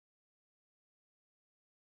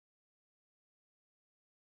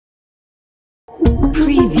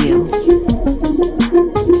Preview.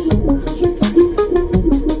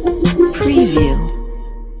 Preview.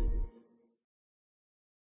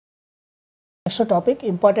 Next topic,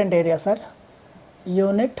 important area sir.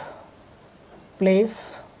 Unit, place,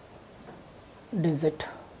 digit.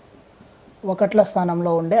 ఒకట్ల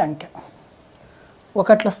స్థానంలో ఉండే అంకె.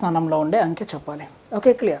 ఒకట్ల స్థానంలో ఉండే అంకె చెప్పాలి.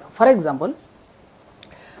 Okay clear. For example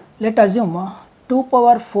let assume 2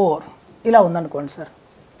 power 4 ఇలా ఉందనుకోండి సార్.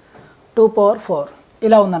 2 power 4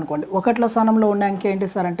 ఇలా ఉందనుకోండి. ఒకట్ల స్థానంలో ఉండే అంకె ఏంటి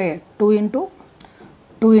సార్ అంటే 2 into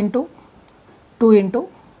 2 into 2 into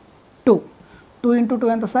 2. 2 into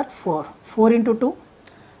 2 ఎంత సార్ 4. 4 into 2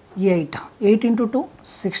 8. 8 into 2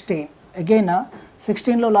 16. Again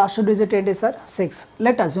 16 లో లాస్ట్ డిజిట్ ఏంటి sir 6.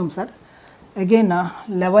 Let assume sir again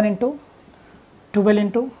 11 into 12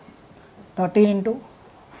 into 13 into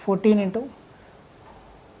 14 into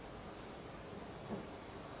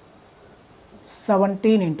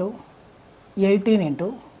 17 into 18 into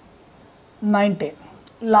 19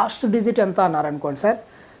 last digit ఎంత అన్నారు అనుకోండి సార్.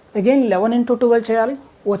 అగైన్ 11 into 12 చేయాలి.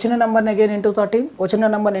 వచ్చిన నెంబర్ని అగైన్ ఇంటూ 13, వచ్చిన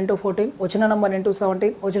నెంబర్ ఇంటూ 14, వచ్చిన నెంబర్ ఇంటూ 17,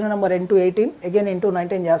 వచ్చిన నెంబర్ ఇంటూ 18, అగైన్ ఇంటూ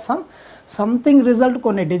 19 చేస్తాం. సంథింగ్ రిజల్ట్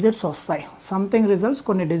కొన్ని డిజిట్స్ వస్తాయి. సంథింగ్ రిజల్ట్స్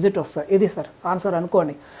కొన్ని డిజిట్ వస్తాయి. ఇది సార్ ఆన్సర్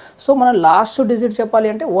అనుకోండి. సో మనం లాస్ట్ డిజిట్ చెప్పాలి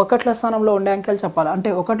అంటే ఒకట్ల స్థానంలో ఉండే అంకెలు చెప్పాలి.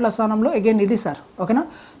 అంటే ఒకట్ల స్థానంలో అగైన్ ఇది సార్. ఓకేనా.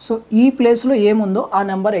 సో ఈ ప్లేస్లో ఏముందో ఆ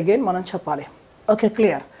నెంబర్ అగైన్ మనం చెప్పాలి. Okay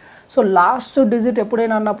clear. So last digit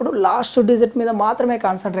ఎప్పుడైనా అన్నప్పుడు లాస్ట్ డిజిట్ మీద మాత్రమే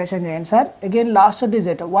కాన్సన్ట్రేషన్ చేయండి sir. Again last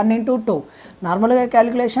digit 1 into 2 నార్మల్గా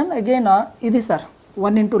క్యాలిక్యులేషన్ అగైన్ ఇది sir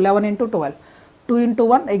 1 into 11 into 12 2 into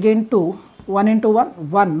 1 again 2 1 into 1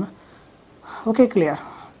 1. Okay clear.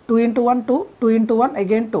 2 into 1 2 2 into 1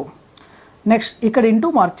 again 2. Next ఇక్కడ ఇంటూ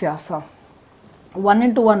మార్క్ చేస్తాం. 1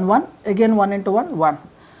 into 1 1 again 1 into 1 1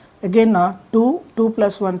 again 2 2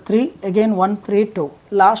 plus 1 3 again 1 3 2.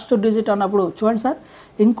 Last digit అన్నప్పుడు చూడండి sir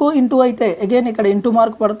ఇంకో into అయితే again ఇక్కడ into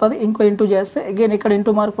mark పడుతుంది. ఇంకో ఇంటూ చేస్తే అగైన్ ఇక్కడ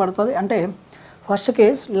ఇంటూ మార్క్ పడుతుంది. అంటే ఫస్ట్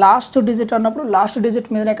కేస్ లాస్ట్ డిజిట్ అన్నప్పుడు లాస్ట్ డిజిట్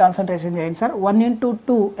మీదనే కాన్సన్ట్రేషన్ చేయండి సార్. 1 into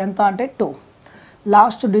 2 ఎంత అంటే 2.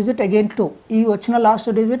 Last digit again 2. ఈ వచ్చిన లాస్ట్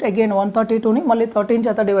డిజిట్ అగైన్ 132ని మళ్ళీ 13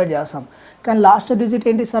 చేత డివైడ్ చేస్తాం. కానీ లాస్ట్ డిజిట్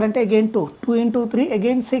ఏంటి సార్ అంటే again 2. 2 into 3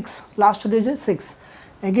 again 6. Last digit 6.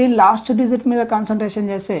 Again last digit మీద కాన్సన్ట్రేషన్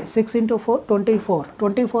చేస్తే 6 into 4 24.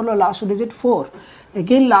 24లో last digit 4.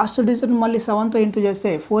 Again last digit మళ్ళీ 7తో ఇంటూ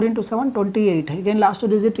చేస్తే 4 into 7 28. Again last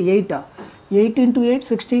digit 8. 8 into 8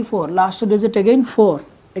 64. Last digit again 4.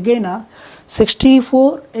 Again 64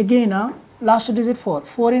 again last digit 4.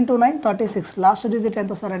 4 into 9 36. Last digit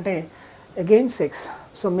ఎంత sir అంటే again 6.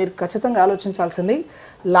 So మీరు ఖచ్చితంగా ఆలోచించాల్సింది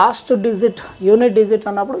last digit unit digit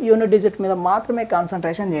అన్నప్పుడు యూనిట్ డిజిట్ మీద మాత్రమే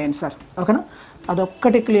కాన్సన్ట్రేషన్ చేయండి సార్. ఓకేనా.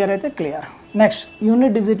 అదొక్కటి క్లియర్ అయితే క్లియర్. నెక్స్ట్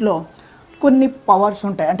యూనిట్ డిజిట్లో కొన్ని పవర్స్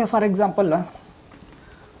ఉంటాయి. అంటే ఫర్ ఎగ్జాంపుల్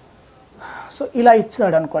సో ఇలా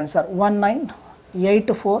ఇచ్చాడు అనుకోండి సార్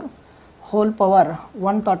 1984 హోల్ పవర్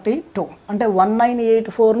 132. అంటే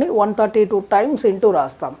 1984ని 132 టైమ్స్ ఇంటూ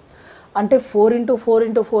రాస్తాం. అంటే 4 into 4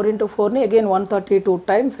 into 4 into 4ని again 132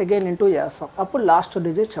 times again into చేస్తాం. అప్పుడు లాస్ట్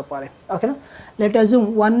డిజిట్ చెప్పాలి. ఓకేనా. Let assume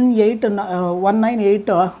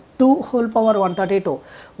 1982 whole power 132.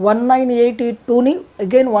 1982ని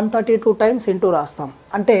again 132 times into రాస్తాం.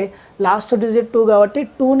 అంటే లాస్ట్ డిజిట్ 2 కాబట్టి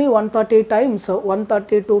 2ని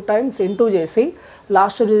 132 టైమ్స్ ఇంటూ చేసి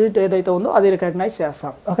లాస్ట్ డిజిట్ ఏదైతే ఉందో అది రికగ్నైజ్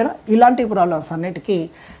చేస్తాం. ఓకేనా. ఇలాంటి ప్రాబ్లమ్స్ అన్నిటికీ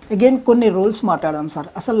అగైన్ కొన్ని రూల్స్ మాట్లాడాం సార్.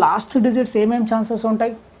 అసలు లాస్ట్ డిజిట్స్ ఏమేమి ఛాన్సెస్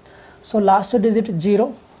ఉంటాయి. సో లాస్ట్ డిజిట్ 0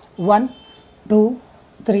 1 2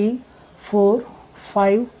 3 4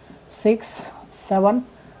 5 6 7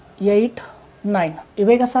 8 9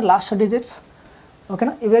 ఇవే కదా సార్ లాస్ట్ డిజిట్స్.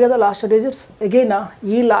 ఓకేనా. ఇవే కదా లాస్ట్ డిజిట్స్. అగైన్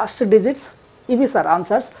ఈ లాస్ట్ డిజిట్స్ ఇవి సార్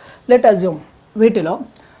ఆన్సర్స్. లెట్ అజ్యూమ్ వీటిలో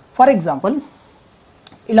ఫర్ ఎగ్జాంపుల్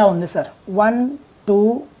ఇలా ఉంది సార్ 1 2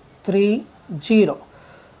 3 0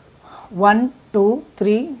 1 2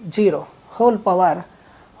 3 0 హోల్ పవర్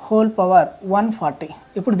 140.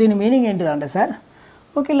 ఇప్పుడు దీని మీనింగ్ ఏంటిదంటే సార్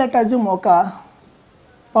ఓకే లెట్ అజ్యూమ్ ఒక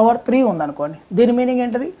పవర్ 3 ఉందనుకోండి. దీని మీనింగ్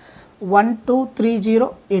ఏంటిది 1230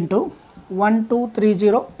 ఇంటూ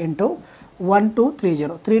 1230 ఇంటూ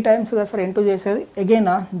 1230 3 టైమ్స్గా సార్ ఇంటూ చేసేది. Again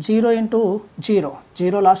 0 into 0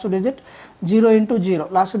 0 last digit 0 into 0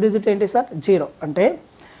 last digit ఏంటి సార్ 0. అంటే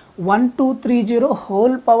 1230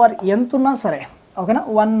 హోల్ పవర్ ఎంత ఉన్నా సరే ఓకేనా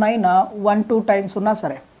 1912 టైమ్స్ ఉన్నా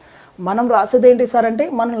సరే మనం రాసేది ఏంటి సార్ అంటే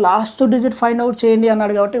మనం లాస్ట్ డిజిట్ ఫైండ్ అవుట్ చేయండి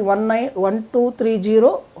అన్నాడు కాబట్టి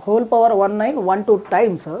 1230 హోల్ పవర్ 1912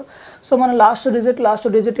 టైమ్స్. సో మనం లాస్ట్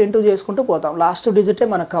డిజిట్ ఇంటూ చేసుకుంటూ పోతాం. లాస్ట్ డిజిటే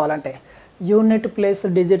మనకు కావాలంటే unit place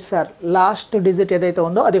digit sir. Last digit ఏదైతే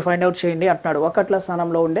ఉందో అది ఫైండ్ అవుట్ చేయండి అంటున్నాడు. ఒకట్ల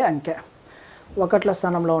స్థానంలో ఉండే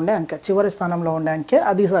అంకె చివరి స్థానంలో ఉండే అంకె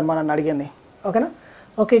అది సార్ మనం అడిగింది. ఓకేనా.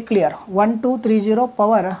 Okay clear. 1230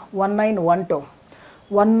 power 1912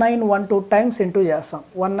 1912 times into చేస్తాం,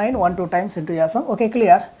 1912 టైమ్స్ ఇంటూ చేస్తాం. Okay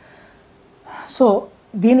clear. సో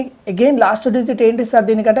దీనికి అగైన్ లాస్ట్ డిజిట్ ఏంటి సార్,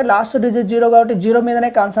 దీనికంటే లాస్ట్ డిజిట్ 0 కాబట్టి 0 మీదనే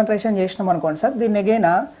కాన్సన్ట్రేషన్ చేసినాం అనుకోండి సార్. దీన్ని అగైన్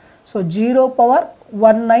సో 0 పవర్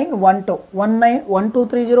 1912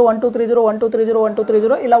 1230 1230 1230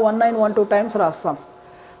 1230 ఇలా 1912 టైమ్స్ రాస్తాం,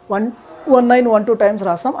 1912 టైమ్స్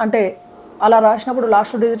రాస్తాం. అంటే అలా రాసినప్పుడు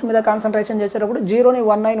లాస్ట్ డిజిట్ మీద కాన్సన్ట్రేషన్ చేసేటప్పుడు 0ని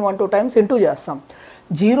 1912 టైమ్స్ ఇంటూ చేస్తాం.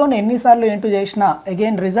 0ని ఎన్నిసార్లు ఇంటూ చేసినా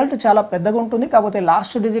అగైన్ రిజల్ట్ చాలా పెద్దగా ఉంటుంది. కాకపోతే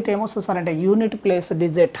లాస్ట్ డిజిట్ ఏమొస్తుంది సార్ అంటే యూనిట్ ప్లేస్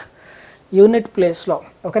డిజిట్, యూనిట్ ప్లేస్లో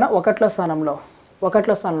ఓకేనా, ఒకట్ల స్థానంలో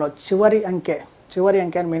చివరి అంకె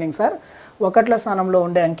అని మీనింగ్ సార్. ఒకట్ల స్థానంలో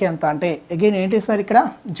ఉండే అంకె ఎంత అంటే అగైన్ ఏంటి సార్ ఇక్కడ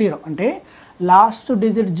 0. అంటే లాస్ట్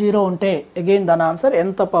డిజిట్ 0 ఉంటే అగైన్ దాని ఆన్సర్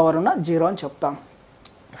ఎంత పవర్ ఉన్న 0 అని చెప్తాం.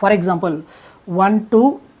 For example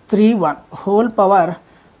 1231 whole power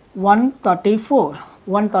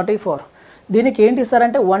 134. దీనికి ఏంటి సార్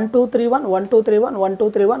అంటే 1231 1231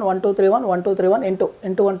 1231 1231 1231 ఇంటూ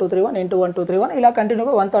 1231 ఇంటూ 1231 ఇలా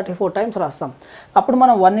కంటిన్యూగా 134 టైమ్స్ రాస్తాం. అప్పుడు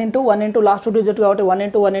మనం 1 ఇంటూ లాస్ట్ డిజిట్ కాబట్టి 1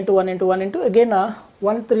 into 1 into 1 into 1 into again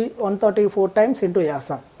 134 times into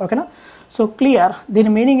చేస్తాం. ఓకేనా. So clear.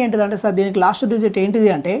 దీని మీనింగ్ ఏంటిదంటే సార్ దీనికి లాస్ట్ డిజిట్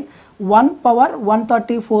ఏంటిది అంటే 1 పవర్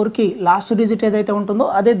 134కి లాస్ట్ డిజిట్ ఏదైతే ఉంటుందో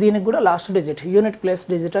అదే దీనికి కూడా last digit, unit place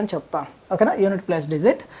digit అని చెప్తాం. ఓకేనా, unit place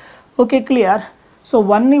digit. Okay clear. So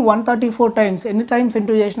 1ని 134 టైమ్స్ ఎన్ని టైమ్స్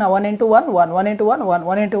ఇంటూ చేసిన 1 ఇంటూ 1 1 1 ఇంటూ 1 1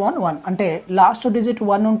 1 ఇంటూ 1 1 అంటే లాస్ట్ డిజిట్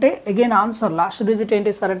 1 ఉంటే అగైన్ ఆన్సర్ లాస్ట్ డిజిట్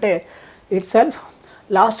ఏంటి సార్ అంటే ఇట్ సెల్ఫ్.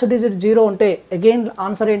 లాస్ట్ డిజిట్ 0 ఉంటే అగైన్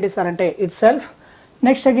ఆన్సర్ ఏంటి సార్ అంటే it self.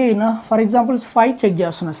 Next again for example 5 check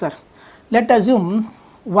చేస్తున్నా sir. Let assume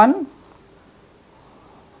 1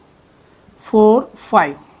 4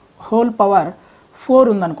 5 whole power 4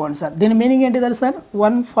 ఉందనుకోండి సార్. దీని మీనింగ్ ఏంటి తెలుసు సార్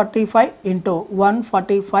 145 ఇంటూ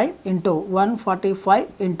 145 ఇంటూ 145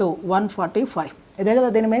 ఇంటూ 145 ఇదే కదా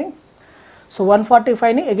దీని meaning. So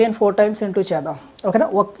 145ని again 4 times into చేద్దాం. ఓకేనా.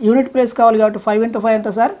 ఒక యూనిట్ ప్లేస్ కావాలి కాబట్టి 5 ఇంటూ 5 ఎంత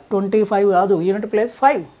సార్ 25 కాదు, unit place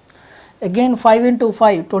 5. Again 5 into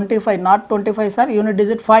 5 25 not 25 sir, unit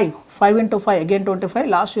digit 5. 5 into 5 again 25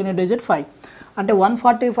 last unit digit 5. అంటే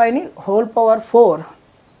 145ని హోల్ పవర్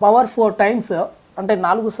 4 టైమ్స్ అంటే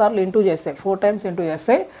 4 సార్లు ఇంటూ చేస్తే 4 టైమ్స్ ఇంటూ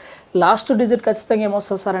చేస్తే లాస్ట్ డిజిట్ ఖచ్చితంగా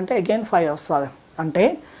ఏమొస్తుంది సార్ అంటే అగైన్ 5 వస్తుంది. అంటే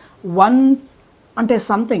 1 అంటే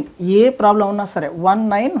సంథింగ్ ఏ ప్రాబ్లం ఉన్నా సరే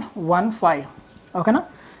 1915 ఓకేనా,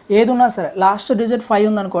 ఏది ఉన్నా సరే లాస్ట్ డిజిట్ 5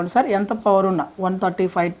 ఉందనుకోండి సార్, ఎంత పవర్ ఉన్నా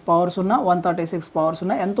 135 పవర్స్ ఉన్నా 136 పవర్స్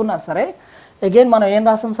ఉన్నా ఎంత ఉన్నా సరే అగైన్ మనం ఏం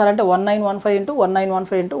రాస్తాం సార్ అంటే 1915 into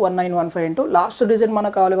 1915 into 1915 into last digit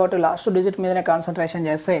మనకు కావాలి కాబట్టి లాస్ట్ డిజిట్ మీదనే కాన్సన్ట్రేషన్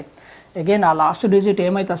చేస్తే అగైన్ ఆ లాస్ట్ డిజిట్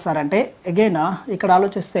ఏమవుతుంది సార్ అంటే అగైన్ ఇక్కడ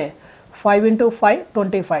ఆలోచిస్తే 5 ఇంటూ 5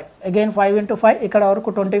 25 అగైన్ 5 ఇంటూ 5 ఇక్కడ వరకు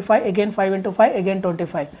 25 again 5 into 5 again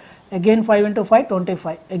 25 again 5 into 5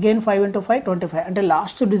 25 again 5 into 5 25 అంటే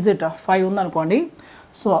లాస్ట్ డిజిట్ 5 ఉందనుకోండి.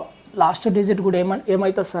 సో లాస్ట్ డిజిట్ కూడా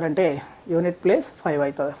ఏమవుతుంది సార్ అంటే యూనిట్ ప్లేస్ 5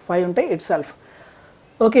 అవుతుంది. 5 ఉంటే it self.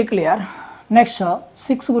 Okay clear. Next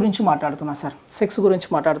 6 గురించి మాట్లాడుతున్నా సార్. 6 గురించి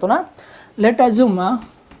మాట్లాడుతున్నా. లెట్ అజ్యూమ్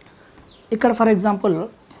ఇక్కడ for example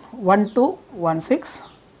 1216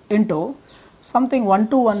 into something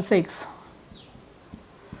 1216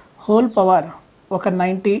 whole power ఒక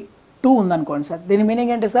 92 ఉందనుకోండి సార్. దీని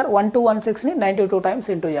మీనింగ్ ఏంటి సార్ 1216ని 92 టైమ్స్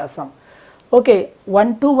ఇంటూ చేస్తాం. ఓకే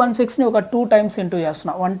 1216ని ఒక 2 టైమ్స్ ఇంటూ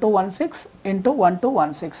చేస్తున్నా 1216 into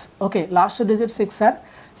 1216. Okay last digit 6 sir,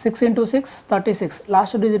 6 into 6 36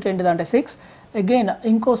 last digit ఏంటిదంటే 6. అగైన్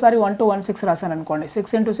ఇంకోసారి 1216 రాశాను అనుకోండి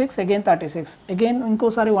 6 ఇంటూ 6 అగైన్ 36 అగైన్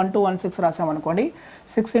ఇంకోసారి 1216 రాసామనుకోండి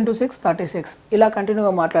 6 ఇంటూ 6 36 ఇలా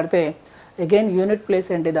కంటిన్యూగా మాట్లాడితే అగైన్ యూనిట్ ప్లేస్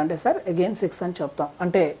ఏంటిదంటే సార్ అగైన్ 6 అని చెప్తాం.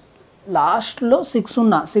 అంటే లాస్ట్లో 6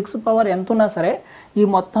 ఉన్నా 6 పవర్ ఎంత ఉన్నా సరే ఈ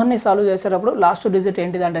మొత్తాన్ని సాల్వ్ చేసేటప్పుడు లాస్ట్ డిజిట్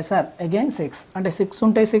ఏంటిదంటే సార్ అగైన్ 6. అంటే 6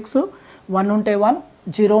 ఉంటే 6, 1 ఉంటే 1,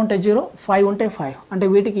 0 ఉంటే 0, 5 ఉంటే 5. అంటే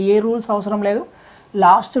వీటికి ఏ రూల్స్ అవసరం లేదు.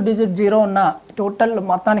 లాస్ట్ డిజిట్ 0 ఉన్న టోటల్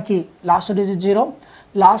మొత్తానికి లాస్ట్ డిజిట్ 0,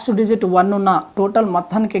 లాస్ట్ డిజిట్ 1 ఉన్న టోటల్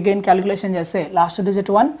మొత్తానికి అగైన్ క్యాలిక్యులేషన్ చేస్తే లాస్ట్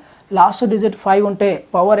డిజిట్ 1, లాస్ట్ డిజిట్ 5 ఉంటే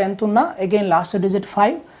పవర్ ఎంత ఉన్నా again last digit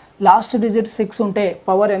 5, last digit 6 ఉంటే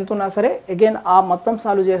పవర్ ఎంత ఉన్నా సరే అగైన్ ఆ మొత్తం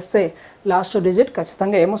సాల్వ్ చేస్తే లాస్ట్ డిజిట్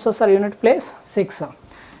ఖచ్చితంగా ఏమొస్తుంది సార్ యూనిట్ ప్లేస్ 6.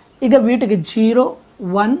 ఇక వీటికి 0,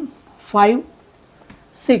 1, 5,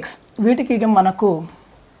 6 వీటికి ఇక మనకు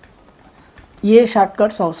ఏ షార్ట్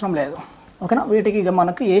కట్స్ అవసరం లేదు. ఓకేనా, వీటికి ఇక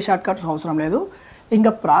మనకు ఏ షార్ట్ కట్స్ అవసరం లేదు.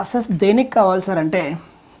 ఇంకా ప్రాసెస్ దేనికి కావాలి సార్ అంటే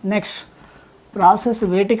నెక్స్ట్ ప్రాసెస్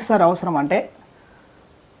వేటికి సార్ అవసరం అంటే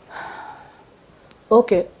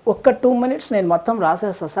ఓకే ఒక్క 2 minutes నేను మొత్తం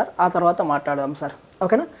రాసేస్తాను సార్, ఆ తర్వాత మాట్లాడదాం సార్.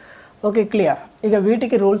 ఓకేనా. Okay clear. ఇక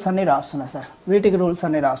వీటికి రూల్స్ అన్నీ రాస్తున్నా సార్, వీటికి రూల్స్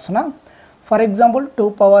అన్నీ రాస్తున్నా. For example 2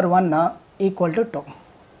 power 1 equal to 2,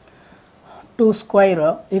 2 square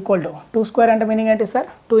equal to 2 square అంటే మీనింగ్ ఏంటి sir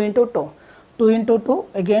 2 into 2 2 into 2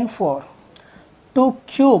 again 4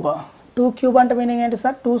 2 cube అంటే మీనింగ్ ఏంటి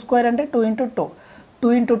సార్ 2 స్క్వేర్ అంటే 2 ఇంటూ 2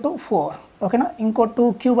 2 ఇంటూ 2 4 ఓకేనా ఇంకో 2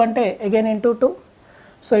 క్యూబ్ అంటే అగైన్ ఇంటూ 2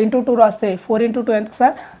 సో ఇంటూ 2 రాస్తే 4 ఇంటూ 2 ఎంత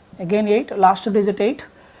sir again 8 last digit 8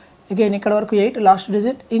 again ఇక్కడ వరకు 8 లాస్ట్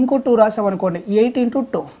డిజిట్ ఇంకో 2 రాసామనుకోండి 8 into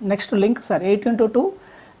 2 next link sir 8 into 2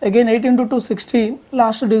 again 8 into 2 16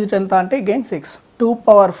 last digit ఎంత అంటే again 6 2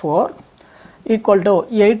 power 4 equal to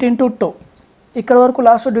 8 into 2 ఇక్కడ వరకు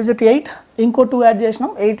లాస్ట్ డిజిట్ 8 ఇంకో 2 యాడ్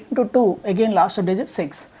చేసినాం 8 into 2 again last digit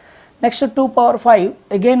 6 next 2 power 5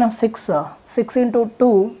 again 6 into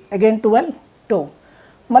 2 again 12 2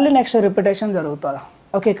 మళ్ళీ నెక్స్ట్ రిపిటేషన్ జరుగుతుంది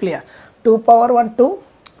okay clear 2 power 1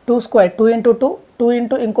 2 square 2 into 2 2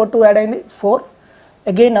 into ఇంకో 2 add అయింది 4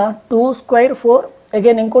 అగైన్ 2 స్క్వేర్ 4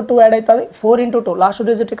 అగైన్ ఇంకో 2 యాడ్ అవుతుంది 4 ఇంటూ 2 లాస్ట్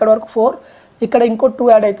డిజిట్ ఇక్కడ వరకు 4 ఇక్కడ ఇంకో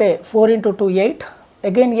 2 యాడ్ అయితే 4 ఇంటూ 2 8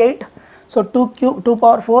 అగైన్ 8 సో 2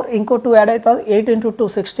 పవర్ 4 ఇంకో 2 యాడ్ అవుతుంది 8 into 2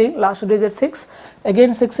 16 last digit 6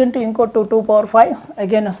 again 6 into ఇంకో 2 power 5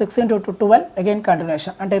 again 6 into 2 12 again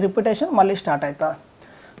continuation అంటే రిపిటేషన్ మళ్ళీ స్టార్ట్ అవుతుంది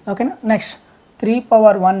ఓకేనా next 3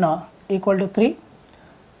 power 1 equal to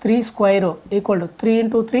 3 square equal to 3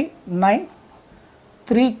 into 3 9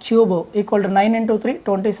 3 cube equal to 9 into 3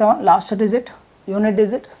 27 last digit unit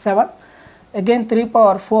digit 7 again 3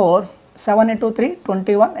 power 4 7 into 3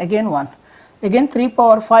 21 again 1 again 3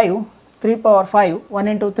 power 5 1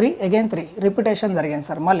 into 3 again 3 repetition జరిగింది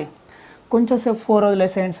sir మళ్ళీ కొంచెం సేపు 4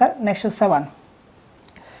 వదిలేసేయండి sir next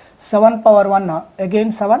 7 power 1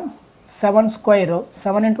 again 7 square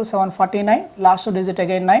 7 into 7 49 last digit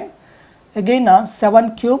again 9 again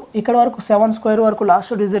 7 cube ఇక్కడ వరకు 7 square వరకు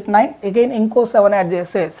last digit 9 again ఇంకో 7 add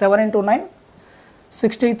చేస్తే 7 into 9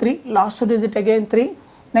 63 last digit again 3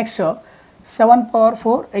 next 7 power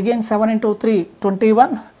 4 again 7 into 3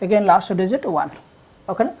 21 again last digit 1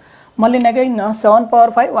 ఓకేనా మళ్ళీ అగైన్ 7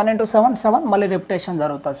 పవర్ 5 1 ఇంటూ 7 మళ్ళీ రిపిటేషన్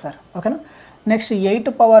జరుగుతుంది sir ఓకేనా next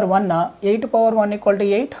 8 power 1 equal to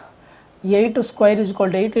 8 square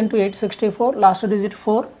equal to 8 into 8 64 last digit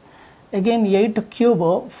 4 again 8 cube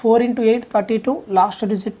 4 into 8 32 last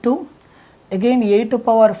digit 2 again 8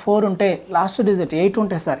 power 4 ఉంటే last digit 8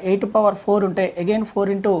 ఉంటే sir 8 power 4 ఉంటే again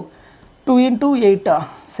 4 into 2 into 8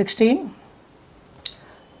 16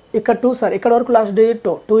 ఇక్కడ 2 sir ఇక్కడ వరకు లాస్ట్ డిజిట్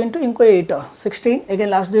 2 ఇంటూ ఇంకో 8 16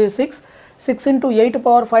 again last digit 6 into 8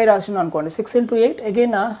 power 5 రాసిన అనుకోండి 6 into 8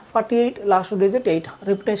 again 48 last digit 8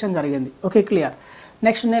 repetition జరిగింది ఓకే క్లియర్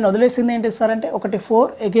నెక్స్ట్ నేను వదిలేసింది ఏంటి సార్ అంటే ఒకటి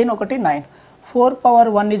 4 అగైన్ ఒకటి 9 4 పవర్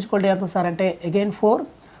 1 ఈక్వల్ టు ఎంత సార్ అంటే again 4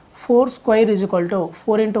 square equal to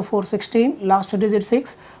 4 into 4 16 last digit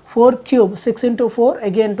 6 4 cube 6 into 4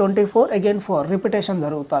 again 24 again 4 repetition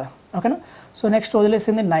జరుగుతుంది ఓకేనా సో నెక్స్ట్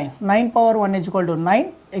వదిలేసింది 9 power 1 equal to 9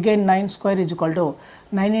 again 9 square equal to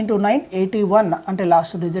 9 into 9 81 అంటే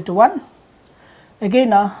లాస్ట్ డిజిట్ 1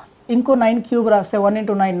 అగైన్ ఇంకో 9 క్యూబ్ రాస్తే 1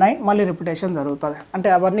 into 9 9 మళ్ళీ repetition జరుగుతుంది అంటే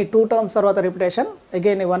అవన్నీ 2 టర్మ్స్ తర్వాత రిపిటేషన్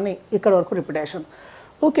అగైన్ ఇవన్నీ ఇక్కడ వరకు రిపిటేషన్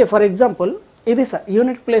ఓకే ఫర్ ఎగ్జాంపుల్ ఇది సార్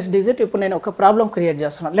యూనిట్ ప్లేస్ డిజిట్ ఇప్పుడు నేను ఒక ప్రాబ్లం క్రియేట్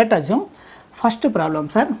చేస్తున్నాను let assume first problem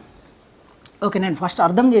sir okay నేను ఫస్ట్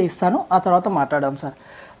అర్థం చేయిస్తాను ఆ తర్వాత మాట్లాడదాం సార్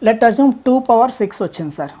లెట్ అజ్యూమ్ 2 పవర్ 6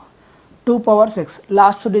 వచ్చింది సార్ 2 పవర్ 6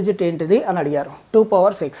 లాస్ట్ డిజిట్ ఏంటిది అని అడిగారు 2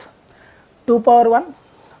 power 6 2 power 1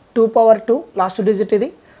 2 power 2 last digit ఇది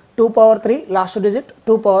 2 పవర్ 3 లాస్ట్ డిజిట్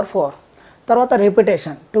 2 పవర్ 4 తర్వాత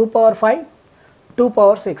రిపిటేషన్ 2 పవర్ 5 2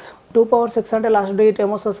 పవర్ 6 2 పవర్ 6 అంటే లాస్ట్ డిజిట్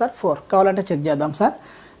ఏమొస్తుంది సార్ 4 కావాలంటే చెక్ చేద్దాం sir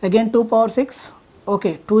again 2 power 6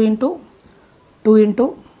 okay 2 into 2 into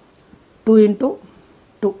 2 into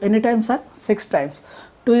 2 any times sir 6 times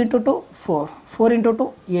 2 into 2 4 into 2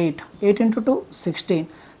 8 into 2 16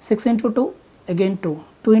 6 into 2 again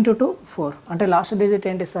 2 into 2 4 అంటే last digit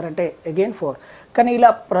ఏంటి sir అంటే again 4 కానీ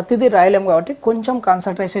ఇలా ప్రతిదీ రాయలేము కాబట్టి కొంచెం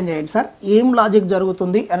కాన్సన్ట్రేషన్ చేయండి సార్ ఏం లాజిక్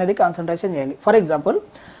జరుగుతుంది అనేది కాన్సన్ట్రేషన్ చేయండి for example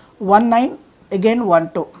 19 again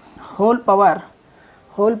 12 whole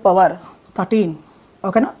power 13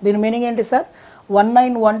 ఓకేనా దీని మీనింగ్ ఏంటి సార్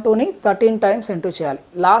 1912ని 13 టైమ్స్ ఇంటూ చేయాలి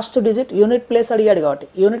లాస్ట్ డిజిట్ యూనిట్ ప్లేస్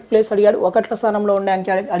అడిగాడు ఒకట్ల స్థానంలో ఉండే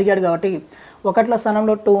అంకె అడిగాడు కాబట్టి ఒకట్ల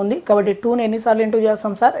స్థానంలో 2 ఉంది కాబట్టి 2ని ఎన్నిసార్లు ఇంటూ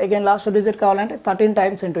చేస్తాం సార్ అగైన్ లాస్ట్ డిజిట్ కావాలంటే 13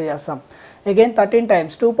 టైమ్స్ ఇంటూ చేస్తాం అగైన్ 13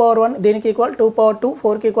 టైమ్స్ 2 పవర్ 1 దీనికి ఈక్వల్ 2 పవర్ 2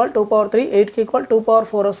 4కి ఈక్వల్ 2 పవర్ 3 8కి ఈక్వల్ 2 పవర్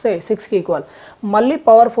 4 వస్తే 6కి ఈక్వల్ మళ్ళీ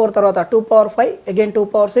పవర్ 4 తర్వాత 2 power 5 again 2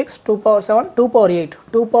 power 6 2 power 7 2 power 8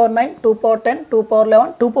 2 power 9 2 power 10 2 power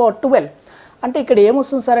 11 2 power 12 అంటే ఇక్కడ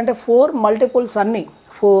ఏమొస్తుంది సార్ అంటే 4 మల్టిపుల్స్ అన్నీ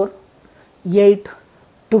 4 8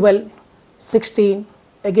 12 16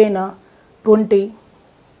 అగైన్ 20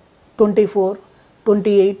 24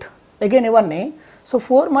 28 అగైన్ ఇవన్నీ సో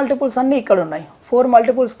 4 మల్టిపుల్స్ అన్నీ ఇక్కడ ఉన్నాయి 4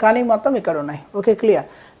 మల్టిపుల్స్ కానీ మొత్తం ఇక్కడ ఉన్నాయి ఓకే క్లియర్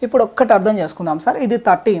ఇప్పుడు ఒక్కటి అర్థం చేసుకుందాం సార్ ఇది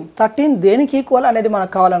 13 దేనికి ఈక్వల్ అనేది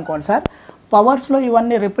మనకు కావాలనుకోండి సార్ పవర్స్లో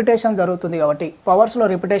ఇవన్నీ రిపిటేషన్ జరుగుతుంది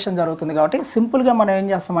కాబట్టి సింపుల్గా మనం ఏం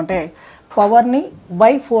చేస్తామంటే పవర్ని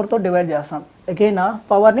బై 4తో డివైడ్ చేస్తాం. అగైన్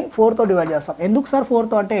పవర్ని 4తో డివైడ్ చేస్తాం. ఎందుకు సార్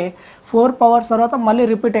 4తో అంటే 4 పవర్స్ తర్వాత మళ్ళీ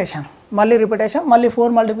రిపిటేషన్ మళ్ళీ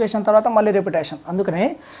 4 మల్టిప్లికేషన్ తర్వాత మళ్ళీ రిపిటేషన్. అందుకనే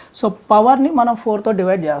సో పవర్ని మనం 4తో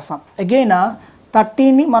డివైడ్ చేస్తాం. అగైన్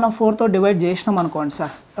 13ని మనం 4తో డివైడ్ చేసినాం అనుకోండి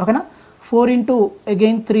సార్. ఓకేనా, 4 ఇంటూ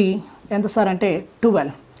అగైన్ 3 ఎంత సార్ అంటే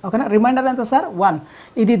 12. ఓకేనా, రిమైండర్ ఎంత సార్ 1.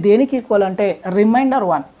 ఇది దేనికి ఈక్వల్ అంటే రిమైండర్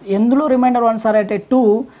 1. ఎందులో రిమైండర్ 1 సార్ అంటే 2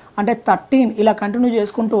 అంటే 13 ఇలా కంటిన్యూ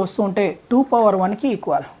చేసుకుంటూ వస్తూ ఉంటే 2 పవర్ 1కి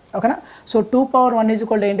ఈక్వల్. ఓకేనా, సో 2 పవర్ 1 ఈజ్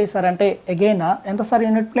ఈక్వల్ ఏంటి సార్ అంటే అగైన్ ఎంత సార్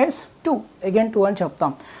యూనిట్ ప్లేస్ 2, అగైన్ 2 అని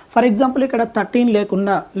చెప్తాం. ఫర్ ఎగ్జాంపుల్ ఇక్కడ 13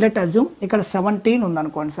 లేకుండా లెట్ అజ్యూమ్ ఇక్కడ 17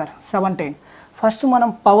 ఉందనుకోండి సార్. 17 ఫస్ట్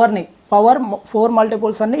మనం పవర్ 4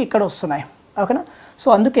 మల్టిపుల్స్ అన్నీ ఇక్కడ వస్తున్నాయి. ఓకేనా, సో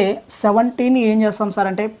అందుకే 17ని ఏం చేస్తాం సార్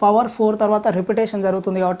అంటే పవర్ 4 తర్వాత రిపిటేషన్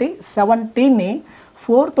జరుగుతుంది కాబట్టి 17ని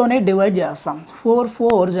 4తోనే డివైడ్ చేస్తాం. 4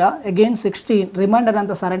 4 అగైన్ 16, రిమైండర్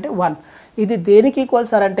ఎంత సార్ అంటే 1. ఇది దేనికి ఈక్వల్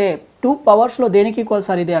సార్ అంటే 2 పవర్స్లో దేనికి ఈక్వల్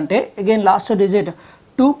సార్ ఇది అంటే again last digit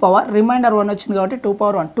 2 power reminder 1 వచ్చింది కాబట్టి 2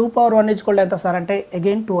 పవర్ 1. 2 పవర్ 1 ఈక్వల్ ఎంత సార్ అంటే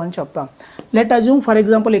అగైన్ 2 అని చెప్తాం. లెట్ అజ్యూమ్ ఫర్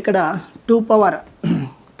ఎగ్జాంపుల్ ఇక్కడ 2 పవర్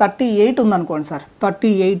 38 ఉందనుకోండి సార్.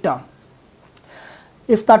 38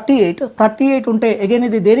 ఇఫ్ 38 ఉంటే అగైన్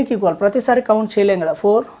ఇది దేనికి ఈక్వల్ ప్రతిసారి కౌంట్ చేయలేం కదా.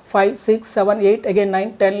 4 5 6 7 8 అగైన్ 9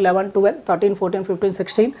 10 11 12 13 14 15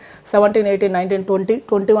 16 17 18 19 20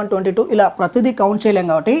 21 22 ఇలా ప్రతిదీ కౌంట్ చేయలేం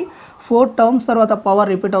కాబట్టి 4 టర్మ్స్ తర్వాత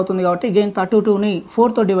పవర్ రిపీట్ అవుతుంది కాబట్టి అగైన్ 32ని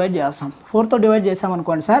 4తో డివైడ్ చేస్తాం. 4తో డివైడ్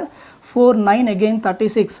చేసామనుకోండి సార్ 4 9 అగైన్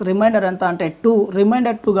 36, రిమైండర్ ఎంత అంటే 2,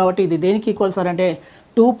 రిమైండర్ 2 కాబట్టి ఇది దేనికి ఈక్వల్ సార్ అంటే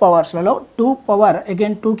 2 పవర్స్లలో 2 పవర్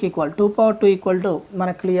అగైన్ 2కి ఈక్వల్. 2 పవర్ 2 ఈక్వల్ టు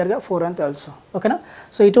మనకు క్లియర్గా 4 అని తెలుసు. ఓకేనా,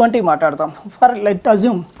 సో ఇటువంటివి మాట్లాడతాం. ఫర్ లెట్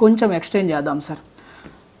అజ్యూమ్ కొంచెం ఎక్స్టెండ్ చేద్దాం sir.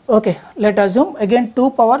 Okay, let assume again 2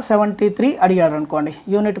 power 73 అడిగారు అనుకోండి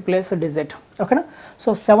యూనిట్ ప్లేస్ డిజిట్. ఓకేనా, సో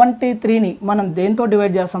 73ని మనం దేంతో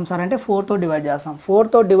డివైడ్ చేస్తాం సార్ అంటే 4తో డివైడ్ చేస్తాం.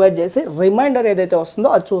 4తో డివైడ్ చేసి రిమైండర్ ఏదైతే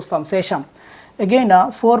వస్తుందో అది చూస్తాం శేషం. Again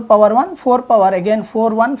 4 power 1 4 power again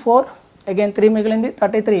 4 1 4 again 3 మిగిలింది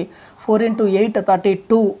 33, 4 ఇంటూ 8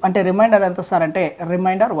 32 అంటే రిమైండర్ ఎంత సార్ అంటే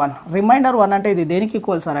రిమైండర్ 1. రిమైండర్ 1 అంటే ఇది దేనికి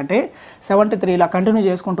ఈక్వల్ సార్ అంటే 73 ఇలా కంటిన్యూ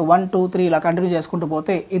చేసుకుంటూ 1 2 3 ఇలా కంటిన్యూ చేసుకుంటూ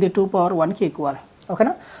పోతే ఇది 2 పవర్ 1కి ఈక్వల్.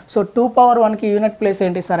 ఓకేనా, సో 2 పవర్ 1కి యూనిట్ ప్లేస్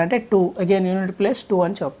ఏంటి సార్ అంటే 2, అగైన్ యూనిట్ ప్లేస్ 2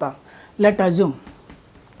 అని చెప్తాం. లెట్ అజ్యూమ్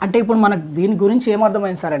అంటే ఇప్పుడు మనకు దీని గురించి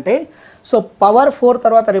ఏమర్థమైంది సార్ అంటే సో పవర్ 4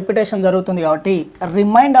 తర్వాత రిపిటేషన్ జరుగుతుంది కాబట్టి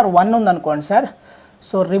రిమైండర్ 1 ఉందనుకోండి సార్.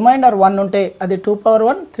 సో రిమైండర్ 1 ఉంటే అది 2 పవర్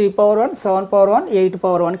 1 3 పవర్ 1 7 పవర్ 1 8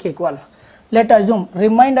 పవర్ 1కి ఈక్వల్. లెట్ అజ్యూమ్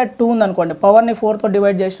రిమైండర్ 2 ఉందనుకోండి. పవర్ని 4తో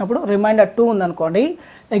డివైడ్ చేసినప్పుడు రిమైండర్ 2 ఉందనుకోండి.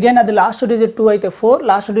 అగైన్ అది లాస్ట్ డిజిట్ 2 అయితే 4,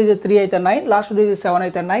 లాస్ట్ డిజిట్ 3 అయితే 9, లాస్ట్ డిజిట్ 7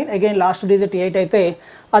 అయితే 9, అగైన్ లాస్ట్ డిజిట్ 8 అయితే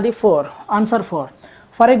అది 4. ఆన్సర్ 4.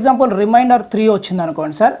 ఫర్ ఎగ్జాంపుల్ రిమైండర్ 3 వచ్చింది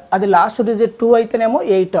అనుకోండి సార్. అది లాస్ట్ డిజిట్ 2 అయితేనేమో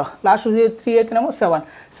 8, లాస్ట్ డిజిట్ 3 అయితేనేమో 7,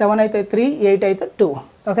 7 అయితే 3, 8 అయితే 2.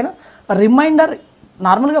 ఓకేనా, రిమైండర్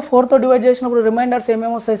నార్మల్గా 4తో డివైడ్ చేసినప్పుడు రిమైండర్స్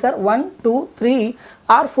ఏమేమి వస్తాయి సార్ 1 2 3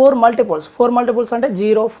 ఆర్ 4 మల్టిపుల్స్. 4 మల్టిపుల్స్ అంటే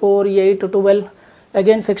 0 4 8 12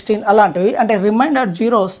 అగైన్ 16 అలాంటివి. అంటే రిమైండర్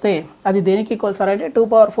 0 వస్తే అది దేనికి ఈక్వల్ సార్ అంటే 2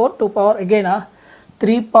 పవర్ 4 2 పవర్ అగైన్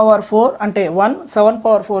 3 పవర్ 4 అంటే 1, 7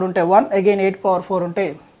 పవర్ 4 ఉంటే 1, అగైన్ 8 పవర్ 4 ఉంటే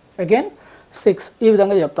అగైన్ 6. ఈ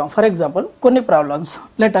విధంగా చెప్తాం. ఫర్ ఎగ్జాంపుల్ కొన్ని problems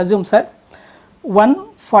let assume sir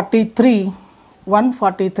 143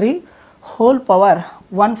 whole power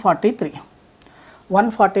 143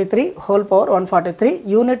 whole power 143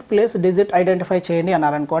 unit place digit identify చేయండి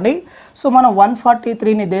అన్నారు అనుకోండి. సో మనం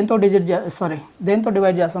 143ని దేంతో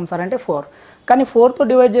డివైడ్ చేస్తాం సార్ అంటే 4. కానీ 4తో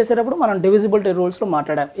డివైడ్ చేసేటప్పుడు మనం డివిజిబిలిటీ రూల్స్లో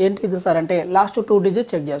మాట్లాడాం. ఏంటి ఇది సార్ అంటే లాస్ట్ 2 డిజిట్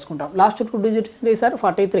చెక్ చేసుకుంటాం. లాస్ట్ 2 డిజిట్ ఏంటి సార్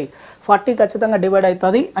 43, 40 ఖచ్చితంగా డివైడ్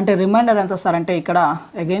అవుతుంది. అంటే రిమైండర్ ఎంత సార్ అంటే ఇక్కడ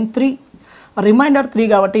అగైన్ 3, రిమైండర్ 3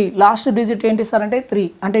 కాబట్టి లాస్ట్ డిజిట్ ఏంటి సార్ అంటే 3.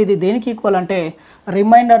 అంటే ఇది దేనికి ఈక్వల్ అంటే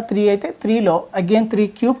రిమైండర్ 3 అయితే 3లో again 3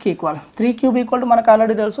 క్యూబ్కి equal. 3 cube equal to మనకు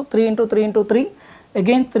ఆల్రెడీ తెలుసు 3 into 3 into 3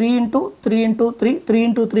 again 3 into 3 into 3 3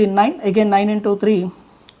 into 3 9 again 9 into 3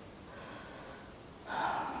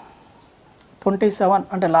 27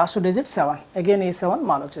 అంటే లాస్ట్ డిజిట్ 7, అగైన్ ఈ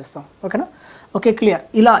 7 ఆలోచిస్తాం. ఓకేనా, ఓకే క్లియర్.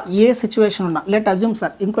 ఇలా ఏ సిచ్యువేషన్ ఉన్నా లెట్ అజ్యూమ్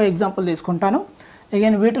సార్ ఇంకో ఎగ్జాంపుల్ తీసుకుంటాను.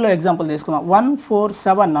 అగైన్ వీటిలో ఎగ్జాంపుల్ తీసుకుందాం.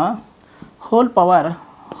 147 హోల్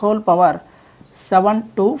పవర్ 7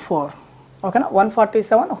 to 4 ఓకేనా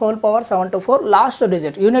 147 whole power 724 last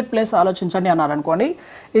digit unit place ఆలోచించండి అన్నారు అనుకోండి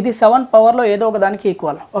ఇది 7 పవర్లో ఏదో ఒక దానికి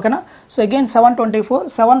ఈక్వల్ ఓకేనా సో అగైన్ 724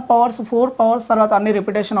 7 పవర్స్ 4 పవర్స్ తర్వాత అన్ని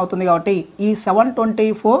రిపిటేషన్ అవుతుంది కాబట్టి ఈ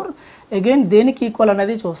 724 అగైన్ దేనికి ఈక్వల్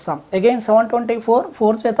అనేది చూస్తాం అగైన్ 724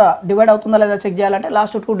 4 చేత డివైడ్ అవుతుందా లేదా చెక్ చేయాలంటే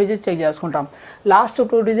లాస్ట్ 2 డిజిట్ చెక్ చేసుకుంటాం లాస్ట్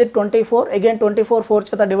 2 డిజిట్ 24 అగైన్ 24 4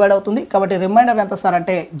 చేత డివైడ్ అవుతుంది కాబట్టి రిమైండర్ ఎంత సార్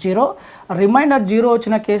అంటే 0 రిమైండర్ 0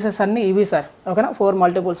 వచ్చిన కేసెస్ అన్నీ ఇవి సార్ ఓకేనా 4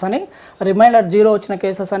 మల్టిపుల్స్ అని రిమైండర్ 0 వచ్చిన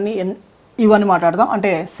కేసెస్ అన్నీ ఇవన్నీ మాట్లాడదాం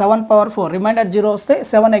అంటే 7 పవర్ 4 రిమైండర్ 0 వస్తే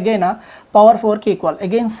 7 అగైన్ పవర్ 4కి ఈక్వల్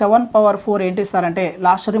అగైన్ 7 పవర్ 4 ఏంటి సార్ అంటే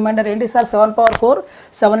లాస్ట్ రిమైండర్ ఏంటి sir 7 power 4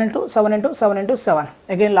 7 into 7 into 7 into 7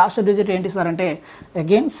 again last digit ఏంటి సార్ అంటే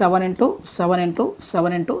again 7 into 7 into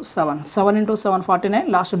 7 into 7 7 into 7 49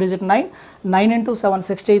 last digit 9 9 into 7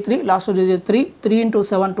 63 last digit 3 3 into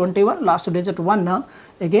 7 21 last digit 1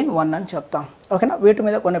 again 1 అని చెప్తాం ఓకేనా వీటి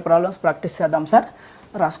మీద కొన్ని ప్రాబ్లమ్స్ ప్రాక్టీస్ చేద్దాం సార్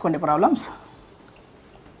రాసుకోండి problems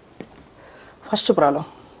first problem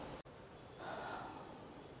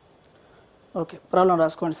okay problem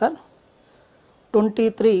రాసుకోండి సార్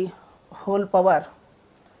 23 హోల్ పవర్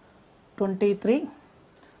 23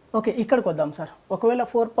 ఓకే ఇక్కడికి వద్దాం సార్ ఒకవేళ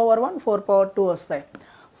 4 పవర్ 1 4 పవర్ 2 వస్తాయి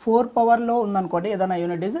 4 పవర్లో ఉందనుకోండి ఏదైనా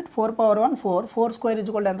unit digit 4 power 1 4 square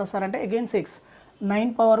equal ఎంత సార్ అంటే అగైన్ 6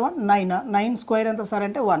 9 పవర్ 1 9 స్క్వేర్ ఎంత సార్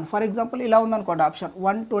అంటే 1 ఫర్ ఎగ్జాంపుల్ ఇలా ఉందనుకోండి ఆప్షన్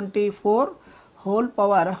 124 హోల్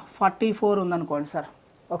పవర్ 44 ఉందనుకోండి సార్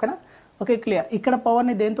ఓకేనా ఓకే క్లియర్ ఇక్కడ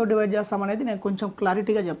పవర్ని దేంతో డివైడ్ చేస్తామనేది నేను కొంచెం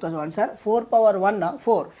క్లారిటీగా చెప్తాను చూడండి sir 4 power 1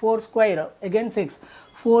 4 square again 6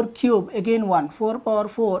 4 cube again 1 4 power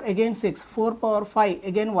 4 again 6 4 power 5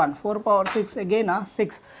 again 1 4 power 6 again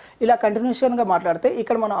 6 ఇలా కంటిన్యూషన్గా మాట్లాడితే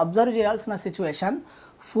ఇక్కడ మనం అబ్జర్వ్ చేయాల్సిన సిచ్యువేషన్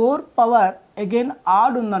 4 పవర్ అగైన్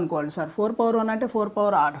ఆడ్ ఉందనుకోండి సార్ 4 పవర్ 1 అంటే 4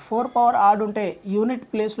 పవర్ ఆడ్ 4 పవర్ ఆడ్ ఉంటే యూనిట్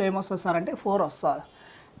ప్లేస్లో ఏమొస్తుంది సార్ అంటే 4 వస్తుంది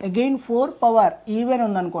అగైన్ 4 పవర్ ఈవెన్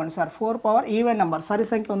ఉందనుకోండి సార్ 4 పవర్ ఈవెన్ నెంబర్ సరి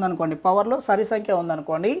సంఖ్య ఉందనుకోండి పవర్లో సరి సంఖ్య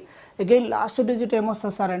ఉందనుకోండి అగైన్ లాస్ట్ డిజిట్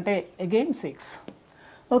ఏమొస్తుంది సార్ అంటే అగైన్ 6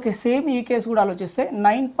 ఓకే సేమ్ ఈ కేసు కూడా ఆలోచిస్తే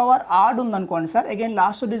 9 పవర్ ఆడ్ ఉందనుకోండి సార్ అగైన్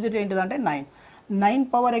లాస్ట్ డిజిట్ ఏంటిదంటే 9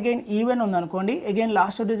 పవర్ అగైన్ ఈవెన్ ఉందనుకోండి అగైన్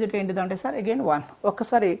లాస్ట్ డిజిట్ ఏంటిదంటే సార్ అగైన్ 1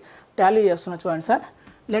 ఒక్కసారి టాలీ చేస్తున్నా చూడండి sir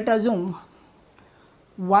let assume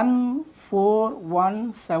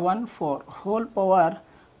 14174 whole power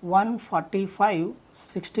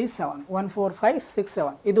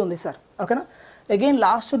 14567 ఇది ఉంది సార్ ఓకేనా అగైన్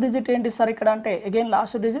లాస్ట్ డిజిట్ ఏంటి సార్ ఇక్కడ అంటే again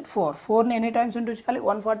last digit 4ని any times into చేయాలి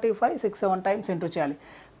 14567 టైమ్స్ ఇంటూ చేయాలి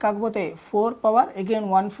కాకపోతే 4 power again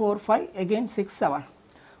 145 again 67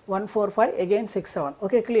 145 again 67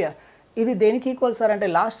 okay clear ఇది దేనికి ఈక్వల్ సార్ అంటే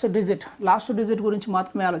లాస్ట్ డిజిట్ గురించి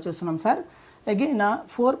మాత్రమే ఆలోచిస్తున్నాం సార్ అగైన్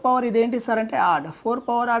 4 పవర్ ఇదేంటి సార్ అంటే ఆడ్ 4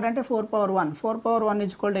 పవర్ ఆడ్ అంటే 4 పవర్ 1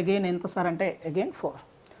 ఈజ్వల్ అగైన్ ఎంత సార్ అంటే అగైన్ 4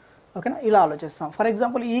 ఓకేనా ఇలా ఆలోచిస్తాం ఫర్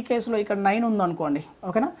ఎగ్జాంపుల్ ఈ కేసులో ఇక్కడ 9 ఉందనుకోండి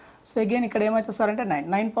ఓకేనా సో అగైన్ ఇక్కడ ఏమవుతుంది సార్ అంటే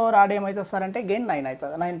 9 పవర్ ఆడ్ ఏమవుతుంది సార్ అంటే అగైన్ 9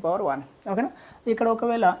 అవుతుంది 9 పవర్ 1 ఓకేనా ఇక్కడ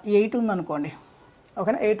ఒకవేళ 8 ఉందనుకోండి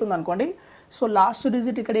ఓకేనా 8 ఉందనుకోండి సో లాస్ట్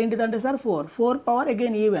డిజిట్ ఇక్కడ ఏంటిదంటే sir 4 power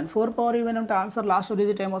again even 4 power even ఉంటే ఆన్సర్ లాస్ట్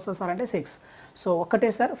డిజిట్ ఏమొస్తుంది సార్ అంటే 6 సో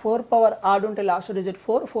ఒకటే సార్ 4 పవర్ ఆడ్ ఉంటే లాస్ట్ డిజిట్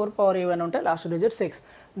 4 పవర్ ఈవెన్ ఉంటే లాస్ట్ డిజిట్ 6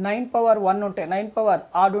 9 పవర్ 1 ఉంటే 9 పవర్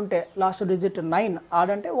ఆడ్ ఉంటే లాస్ట్ డిజిట్ 9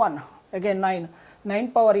 ఆడ్ అంటే 1 అగైన్ 9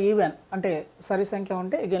 పవర్ ఈవెన్ అంటే సరి సంఖ్య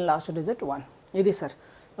ఉంటే అగైన్ లాస్ట్ డిజిట్ 1 ఇది సార్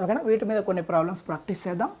ఓకేనా వీటి మీద కొన్ని ప్రాబ్లమ్స్ ప్రాక్టీస్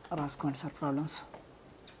చేద్దాం రాసుకోండి sir problems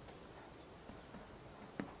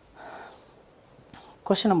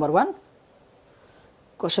question number 1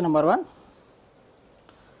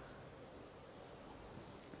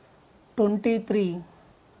 23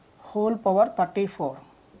 whole power 34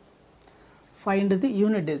 find the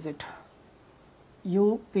unit digit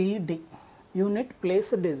UPD unit place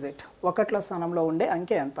digit ఒకట్ల స్థానంలో ఉండే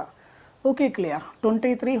అంకె ఎంత ఓకే క్లియర్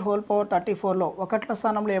 23 హోల్ పవర్ 34లో ఒకట్ల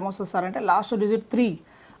స్థానంలో ఏమొస్తుంది సార్ అంటే లాస్ట్ డిజిట్ 3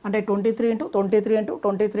 అంటే 23 ఇంటూ 23 ఇంటూ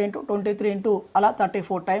 23 ఇంటూ 23 ఇంటూ అలా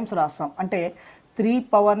 34 టైమ్స్ రాస్తాం అంటే 3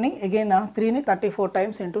 పవర్ని అగైన్ 3ని 34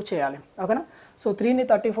 టైమ్స్ ఇంటూ చేయాలి ఓకేనా సో 3ని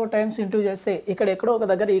 34 టైమ్స్ ఇంటూ చేస్తే ఇక్కడ ఎక్కడో ఒక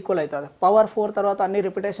దగ్గర ఈక్వల్ అవుతుంది పవర్ 4 తర్వాత అన్ని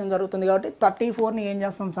రిపిటేషన్ జరుగుతుంది కాబట్టి 34ని ఏం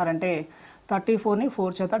చేస్తాం సార్ అంటే 34ని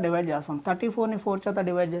 4 చేత డివైడ్ చేస్తాం 34ని 4 చేత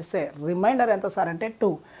డివైడ్ చేస్తే రిమైండర్ ఎంత సార్ అంటే 2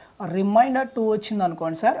 రిమైండర్ 2 వచ్చింది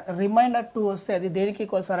అనుకోండి సార్ రిమైండర్ 2 వస్తే అది దేనికి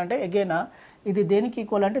ఈక్వల్ సార్ అంటే అగైన్ ఇది దేనికి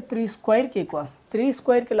ఈక్వల్ అంటే 3 స్క్వేర్కి ఈక్వల్ 3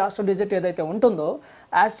 స్క్వేర్కి లాస్ట్ డిజిట్ ఏదైతే ఉంటుందో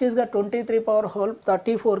యాజ్ ఇట్ ఈస్గా 23 పవర్ హోల్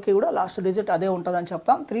 34కి కూడా లాస్ట్ డిజిట్ అదే ఉంటుందని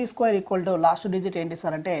చెప్తాం 3 square equal to last digit ఏంటి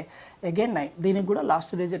సార్ అంటే అగైన్ 9 దీనికి కూడా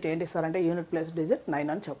లాస్ట్ డిజిట్ ఏంటి సార్ అంటే యూనిట్ ప్లేస్ డిజిట్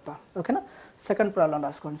 9 అని చెప్తాం ఓకేనా సెకండ్ ప్రాబ్లం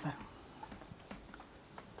రాసుకోండి సార్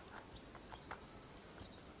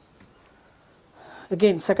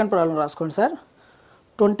అగైన్ సెకండ్ ప్రాబ్లం రాసుకోండి sir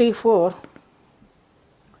 24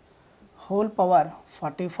 whole power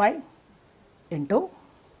 45 into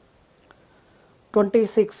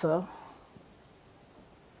 26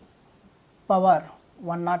 power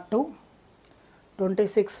 102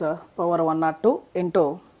 26 power 102 into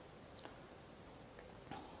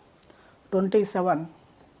 27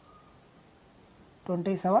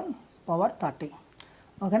 power 30.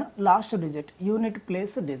 ఓకేనా, last digit unit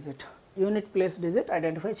place digit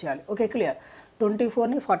identify చేయాలి. Okay, clear.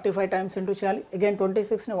 24ని 45 టైమ్స్ ఇంటూ చేయాలి. అగైన్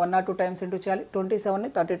 26ని 102 టైమ్స్ ఇంటూ చేయాలి. 27ని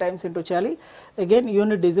 30 టైమ్స్ ఇంటూ చేయాలి. అగైన్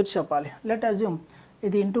యూనిట్ డిజిట్ చెప్పాలి. Let assume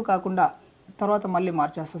ఇది into కాకుండా తర్వాత మళ్ళీ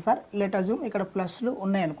మార్చేస్తా సార్. లెట్ అజ్యూమ్ ఇక్కడ ప్లస్లు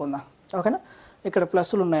ఉన్నాయనుకుందాం. ఓకేనా, ఇక్కడ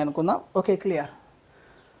ప్లస్లు ఉన్నాయనుకుందాం. Okay, clear.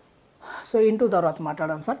 సో ఇంటూ తర్వాత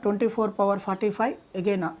మాట్లాడాం సార్. 24 పవర్ 45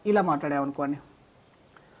 అగైన్ ఇలా మాట్లాడామనుకోండి.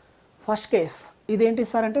 ఫస్ట్ కేస్ ఇదేంటి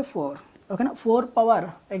సార్ అంటే 4. ఓకేనా, 4 power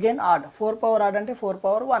again add. 4 power add అంటే 4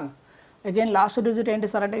 పవర్ 1. అగైన్ లాస్ట్ డిజిట్ ఏంటి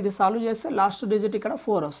సార్ అంటే ఇది సాల్వ్ చేస్తే లాస్ట్ డిజిట్ ఇక్కడ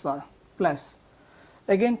 4 వస్తుంది ప్లస్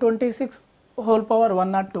అగైన్ 26 హోల్ పవర్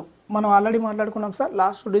 102. మనం ఆల్రెడీ మాట్లాడుకున్నాం సార్.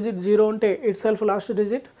 లాస్ట్ డిజిట్ 0 ఉంటే ఇట్ సెల్ఫ్ లాస్ట్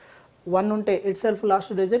డిజిట్, 1 ఉంటే it self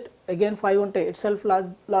last digit, again 5 ఉంటే ఇట్ సెల్ఫ్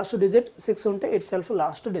లాస్ట్ డిజిట్, 6 ఉంటే it self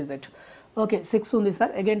last digit. Okay, 6 ఉంది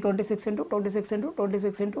sir. Again 26 into 26 into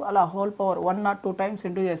 26 into అలా whole power 102 times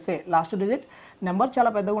into చేస్తే last digit number చాలా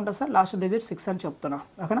పెద్దగా ఉంటుంది సార్. లాస్ట్ డిజిట్ 6 అని చెప్తున్నా.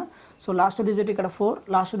 ఓకేనా, సో లాస్ట్ డిజిట్ ఇక్కడ 4,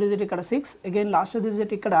 లాస్ట్ డిజిట్ ఇక్కడ 6, అగైన్ లాస్ట్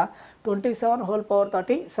డిజిట్ ఇక్కడ 27 whole power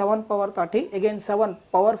 30, 7 power 30, again 7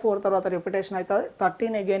 power 4 తర్వాత రిపిటేషన్ అవుతుంది.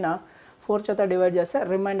 13 అగైన్ 4 చేత డివైడ్ చేస్తే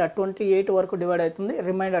రిమైండర్ 28 వరకు డివైడ్ అవుతుంది.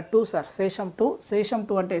 రిమైండర్ 2 సార్, శేషం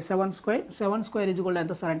 2 అంటే 7 స్క్వేర్. 7 స్క్వేర్ ఈజ్ ఈక్వల్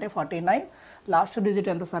ఎంత సార్ అంటే 49. లాస్ట్ డిజిట్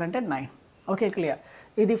ఎంత సార్ అంటే 9. Okay, clear.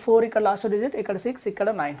 ఇది 4 ఇక్కడ లాస్ట్ డిజిట్, ఇక్కడ 6, ఇక్కడ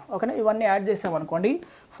 9. ఓకేనా, ఇవన్నీ యాడ్ చేసామనుకోండి.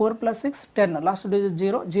 4 + 6 10, last digit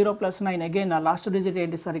 0, 0 + 9 again last digit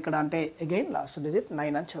ఏంటి సార్ ఇక్కడ అంటే అగైన్ లాస్ట్ డిజిట్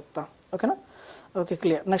 9 అని చెప్తాం. ఓకేనా, ఓకే,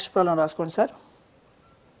 క్లియర్. నెక్స్ట్ ప్రాబ్లం రాసుకోండి sir.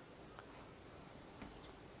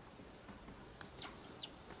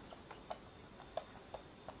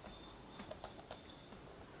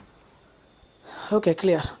 Okay,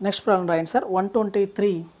 clear. Next problem రాయండి sir.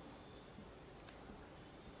 123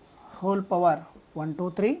 whole power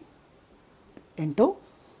 123 into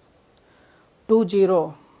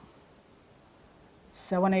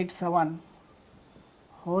 20787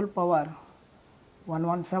 whole power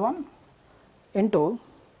 117 into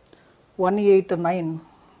 189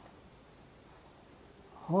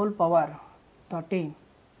 whole power 13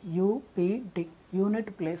 యూపీడి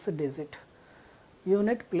unit place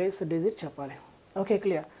digit చెప్పాలి. Okay,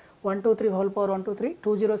 clear. 123 whole power 123,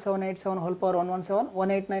 20787 whole power 117,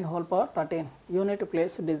 189 whole power 13 unit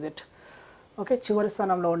place digit. Okay, చివరి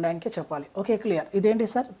స్థానంలో ఉండడానికి చెప్పాలి. Okay, clear. ఇదేంటి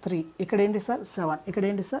sir 3, ఇక్కడ ఏంటి sir 7, ఇక్కడ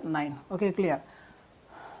ఏంటి సార్ 9. Okay, clear.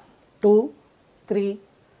 2 3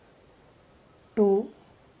 2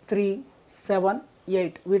 3 7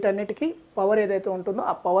 8 వీటన్నిటికీ పవర్ ఏదైతే ఉంటుందో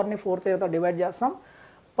ఆ పవర్ని 4 చేత డివైడ్ చేస్తాం.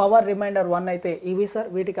 పవర్ రిమైండర్ 1 అయితే ఇవి సార్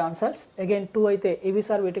వీటికి ఆన్సర్స్, అగైన్ 2 అయితే ఇవి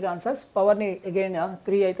సార్ వీటికి ఆన్సర్స్, పవర్ని అగైన్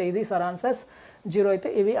 3 అయితే ఇది సార్ ఆన్సర్స్, 0 అయితే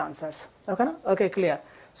ఇవి ఆన్సర్స్. ఓకేనా, ఓకే, క్లియర్.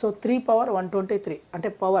 సో 3 పవర్ 123 అంటే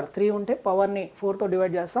పవర్ 3 ఉంటే పవర్ని 4తో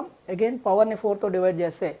డివైడ్ చేస్తాం. అగైన్ పవర్ని 4తో డివైడ్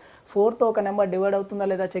చేస్తే 4తో ఒక నెంబర్ డివైడ్ అవుతుందా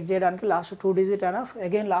లేదా చెక్ చేయడానికి లాస్ట్ 2 డిజిట్ అయినా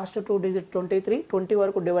అగైన్ లాస్ట్ 2 డిజిట్ 23, 20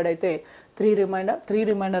 వరకు డివైడ్ అయితే 3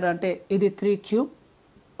 రిమైండర్ అంటే ఇది 3 క్యూబ్.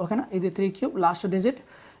 ఓకేనా, ఇది 3 క్యూబ్ లాస్ట్ డిజిట్.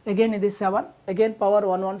 అగైన్ ఇది 7, అగైన్ పవర్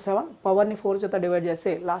 117, పవర్ని 4 చేత డివైడ్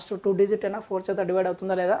చేస్తే లాస్ట్ 2 డిజిట్ అయినా 4 చేత డివైడ్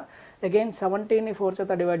అవుతుందా లేదా. అగైన్ 17ని 4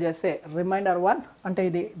 చేత డివైడ్ చేస్తే రిమైండర్ 1 అంటే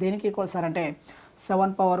ఇది దేనికి ఈక్వల్ సార్ అంటే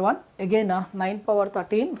 7 పవర్ 1, అగైన్ 9 పవర్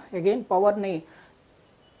 13, అగైన్ పవర్ని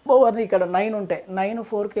ఇక్కడ 9 ఉంటే 9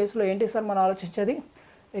 4 కేసులో ఏంటి సార్ మనం ఆలోచించేది.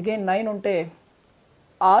 అగైన్ 9 ఉంటే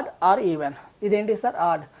ఆడ్ ఆర్ ఈవెన్, ఇదేంటి సార్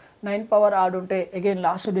ఆడ్. 9 పవర్ ఆడ్ ఉంటే అగైన్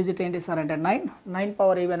లాస్ట్ డిజిట్ ఏంటి సార్ అంటే 9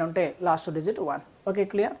 పవర్ ఈవెన్ ఉంటే last digit 1. Okay,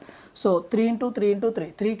 clear. So 3 into 3 into 3,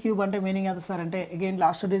 3 cube అంటే మీనింగ్ ఎంత సార్ అంటే again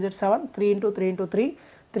last digit 7, 3 into 3 into 3,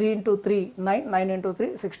 3 into 3 9, 9 into 3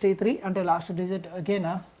 63 అంటే last digit again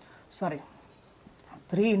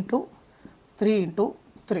 3 into 3 into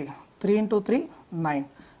 3, 3 into 3 9,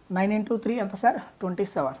 9 into 3 ఎంత sir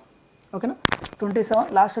 27. ఓకేనా, 27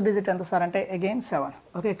 last digit ఎంత సార్ అంటే అగైన్ 7.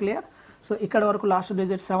 Okay, clear. సో ఇక్కడ వరకు లాస్ట్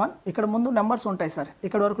డిజిట్ 7, ఇక్కడ ముందు నెంబర్స్ ఉంటాయి సార్.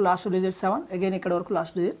 ఇక్కడ వరకు లాస్ట్ డిజిట్ 7, అగైన్ ఇక్కడ వరకు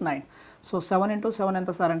లాస్ట్ డిజిట్ 9. సో 7 ఇంటూ 7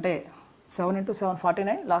 ఎంత సార్ అంటే 7 ఇంటూ 7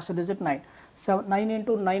 49, లాస్ట్ డిజిట్ 9. 9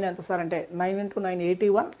 ఇంటూ 9 ఎంత సార్ అంటే 9 into 9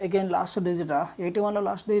 81, again last digit 81లో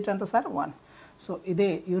last digit ఎంత సార్ 1. సో ఇదే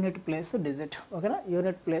యూనిట్ ప్లేస్ డిజిట్. ఓకేనా,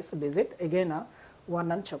 యూనిట్ ప్లేస్ డిజిట్ అగైన్ 1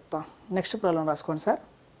 అని చెప్తాం. నెక్స్ట్ ప్రాబ్లం రాసుకోండి సార్.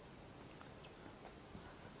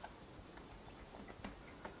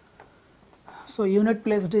 సో యూనిట్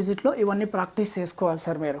ప్లేస్ డిజిట్లో ఇవన్నీ ప్రాక్టీస్ చేసుకోవాలి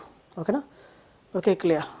సార్ మీరు. ఓకేనా, ఓకే,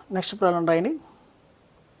 క్లియర్. నెక్స్ట్ ప్రాబ్లం రాయండి.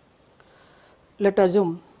 Let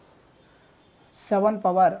assume 7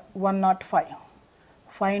 power 105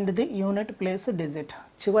 find the unit place digit.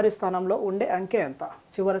 చివరి స్థానంలో ఉండే అంకె ఎంత,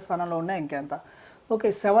 చివరి స్థానంలో ఉండే అంకె ఎంత. ఓకే,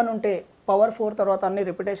 7 ఉంటే పవర్ 4 తర్వాత అన్ని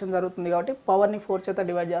రిపిటేషన్ జరుగుతుంది కాబట్టి పవర్ని 4 చేత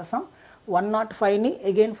డివైడ్ చేస్తాం. 105ని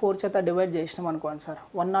అగైన్ 4 చేత డివైడ్ చేసినాం అనుకోండి సార్.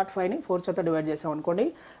 105ని 4 చేత డివైడ్ చేసాం అనుకోండి.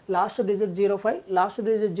 లాస్ట్ డిజిట్ 05, లాస్ట్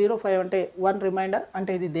డిజిట్ 05 అంటే 1 రిమైండర్.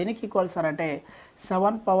 అంటే ఇది దేనికి ఈక్వల్ సార్ అంటే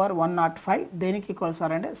 7 పవర్ 105. దేనికి ఈక్వల్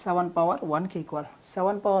సార్ అంటే 7 పవర్ 1కి ఈక్వల్.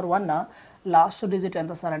 7 పవర్ 1 లాస్ట్ డిజిట్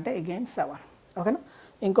ఎంత సార్ అంటే అగైన్ 7. ఓకేనా.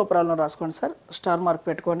 ఇంకో ప్రాబ్లం రాసుకోండి సార్. స్టార్ మార్క్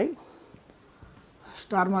పెట్టుకోండి.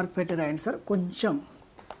 స్టార్ మార్క్ పెట్టి రాయండి సార్.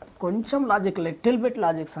 కొంచెం లాజిక్, లిటిల్ బిట్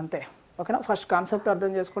లాజిక్స్ అంతే. ఓకేనా. ఫస్ట్ కాన్సెప్ట్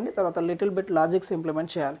అర్థం చేసుకోండి, తర్వాత లిటిల్ బిట్ లాజిక్స్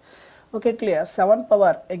ఇంప్లిమెంట్ చేయాలి. Okay, clear. 7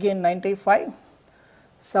 power again 95,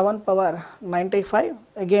 7 power 95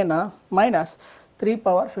 again minus 3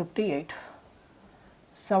 power 58.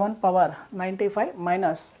 7 power 95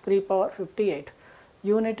 minus 3 power 58.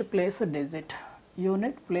 Unit place digit,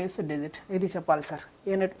 unit place digit ఇది చెప్పాలి సార్.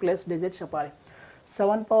 యూనిట్ ప్లేస్ డిజిట్ చెప్పాలి.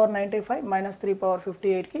 7 power 95 minus 3 power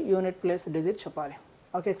 58కి unit place digit చెప్పాలి.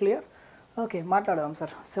 Okay, clear. Okay, మాట్లాడదాం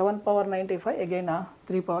sir. 7 power 95 again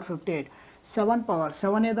 3 power 58. 7 power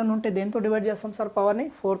 7 ఏదైనా ఉంటే దేంతో divide చేస్తాం sir? పవర్ని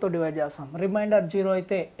 4తో డివైడ్ చేస్తాం. రిమైండర్ 0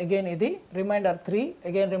 అయితే అగైన్ ఇది, రిమైండర్ 3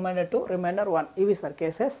 అగైన్ రిమైండర్ 2 రిమైండర్ 1 ఇవి sir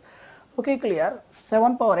cases. Okay, clear.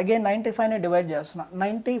 7 power again 95ని divide చేస్తున్నా.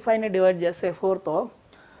 95ని డివైడ్ చేస్తే 4తో.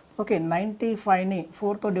 ఓకే, 95ని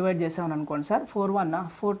 4తో డివైడ్ చేసామని అనుకోండి సార్. 4 1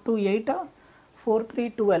 4 2 8 4 3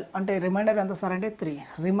 12 అంటే రిమైండర్ ఎంత సార్ అంటే 3.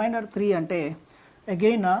 రిమైండర్ 3 అంటే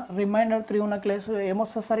అగైన్ రిమైండర్ 3 ఉన్న ప్లేస్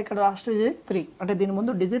ఏమొస్తుంది సార్? ఇక్కడ లాస్ట్ డిజిట్ 3 అంటే దీని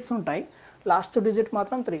ముందు డిజిట్స్ ఉంటాయి, లాస్ట్ డిజిట్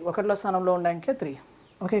మాత్రం 3. ఒకట్ల స్థానంలో ఉండే అంకె 3.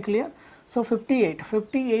 Okay, clear. సో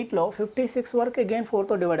 58లో 56 వరకు అగైన్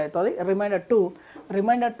 4తో డివైడ్ అవుతుంది. రిమైండర్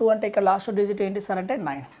 2 అంటే ఇక్కడ లాస్ట్ డిజిట్ ఏంటి సార్ అంటే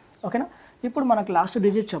 9. ఓకేనా. ఇప్పుడు మనకు లాస్ట్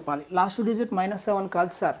డిజిట్ చెప్పాలి. లాస్ట్ డిజిట్ -7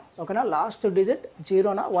 కాదు సార్. ఓకేనా. లాస్ట్ డిజిట్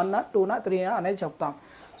 0నా 1నా 2నా 3నా అనేది చెప్తాం.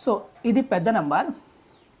 సో ఇది పెద్ద నెంబర్,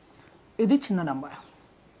 ఇది చిన్న నెంబర్.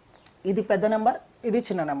 ఇది పెద్ద నెంబర్, ఇది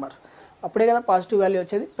చిన్న నెంబర్. అప్పుడే కదా పాజిటివ్ వాల్యూ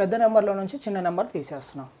వచ్చేది. పెద్ద నెంబర్లో నుంచి చిన్న నెంబర్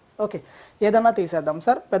తీసేస్తున్నాం. ఓకే, ఏదన్నా తీసేద్దాం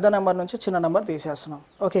సార్. పెద్ద నెంబర్ నుంచి చిన్న నెంబర్ తీసేస్తున్నాం.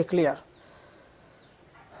 Okay, clear.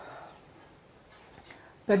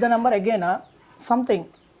 పెద్ద నెంబర్ అగైన్ సంథింగ్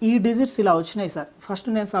ఈ డిజిట్స్ ఇలా వచ్చినాయి సార్. ఫస్ట్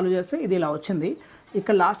నేను సాల్వ్ చేస్తే ఇది ఇలా వచ్చింది.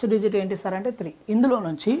 ఇక్కడ లాస్ట్ డిజిట్ ఏంటి సార్ అంటే 3. ఇందులో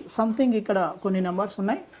నుంచి సంథింగ్ ఇక్కడ కొన్ని నెంబర్స్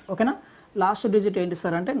ఉన్నాయి. ఓకేనా. లాస్ట్ డిజిట్ ఏంటి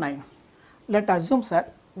సార్ అంటే 9. లెట్ అజ్యూమ్ సార్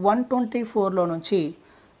 124లో నుంచి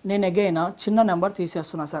నేను అగైన్ చిన్న నెంబర్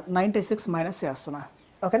తీసేస్తున్నా సార్. 96 మైనస్ చేస్తున్నా.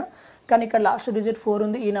 ఓకేనా. కానీ ఇక్కడ లాస్ట్ డిజిట్ 4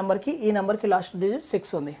 ఉంది ఈ నెంబర్కి లాస్ట్ డిజిట్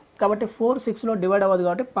 6 ఉంది. కాబట్టి 4 6లో డివైడ్ అవ్వదు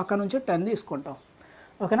కాబట్టి పక్క నుంచి 10 తీసుకుంటాం.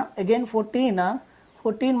 ఓకేనా. అగైన్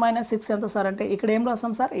 14 మైనస్ 6 ఎంత సార్ అంటే ఇక్కడ ఏం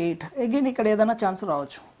రాస్తాం సార్ 8. అగైన్ ఇక్కడ ఏదైనా ఛాన్స్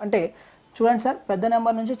రావచ్చు. అంటే చూడండి సార్, పెద్ద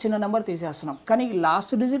నెంబర్ నుంచి చిన్న నెంబర్ తీసేస్తున్నాం. కానీ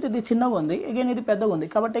లాస్ట్ డిజిట్ ఇది చిన్నగా ఉంది, అగైన్ ఇది పెద్దగా ఉంది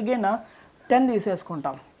కాబట్టి అగైన్ 10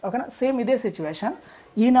 తీసేసుకుంటాం. ఓకేనా. సేమ్ ఇదే సిచ్యువేషన్.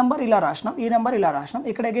 ఈ నెంబర్ ఇలా రాసినాం, ఈ నెంబర్ ఇలా రాసినాం.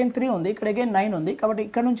 ఇక్కడ అగైన్ 3 ఉంది, ఇక్కడ అగైన్ 9 ఉంది కాబట్టి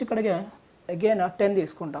ఇక్కడ నుంచి ఇక్కడికి అగైన్ 10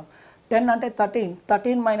 తీసుకుంటాం. 10 అంటే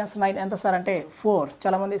 13 మైనస్ 9 ఎంత సార్ అంటే 4.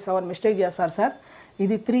 చాలామంది 7 మిస్టేక్ చేస్తారు సార్.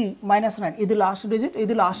 ఇది 3 మైనస్ 9 ఇది లాస్ట్ డిజిట్,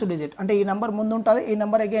 ఇది లాస్ట్ డిజిట్. అంటే ఈ నెంబర్ ముందు ఉంటుంది, ఈ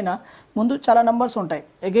నెంబర్ అగైన్ ముందు చాలా నెంబర్స్ ఉంటాయి.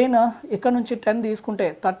 అగైన్ ఇక్కడ నుంచి 10 తీసుకుంటే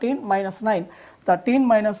 13 మైనస్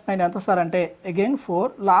 9 ఎంత సార్ అంటే అగైన్ 4.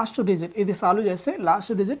 లాస్ట్ డిజిట్ ఇది సాల్వ్ చేస్తే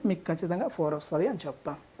లాస్ట్ డిజిట్ మీకు ఖచ్చితంగా 4 వస్తుంది అని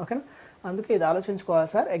చెప్తాం. ఓకేనా. అందుకే ఇది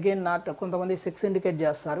ఆలోచించుకోవాలి సార్. అగైన్ నాట్ కొంతమంది 6 ఇండికేట్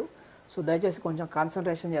చేస్తారు. సో దయచేసి కొంచెం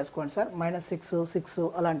కాన్సన్ట్రేషన్ చేసుకోండి సార్. -6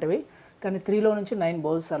 అలాంటివి. కానీ 3లో నుంచి 9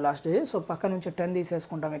 పోదు సార్ లాస్ట్ డిజిట్. సో పక్క నుంచి 10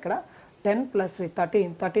 తీసేసుకుంటాం. ఇక్కడ 10 ప్లస్ 3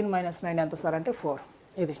 13 మైనస్ 9 ఎంత సార్ అంటే 4.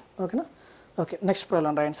 ఇది ఓకేనా. ఓకే, నెక్స్ట్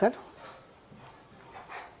ప్రాబ్లం రాయండి sir.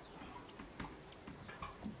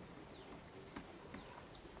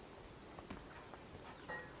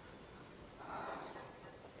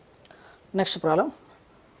 Next problem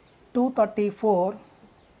 234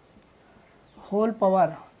 whole power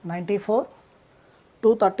 94,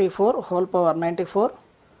 234 whole power 94,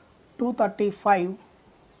 235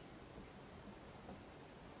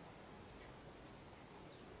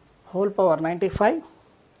 whole power 95,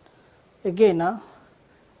 again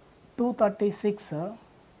 236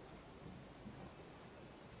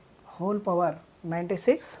 whole power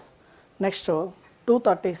 96, next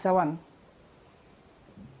 237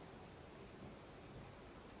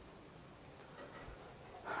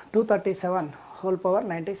 whole power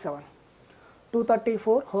 97,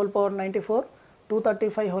 234 whole power 94,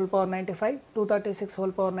 235 whole power 95, 236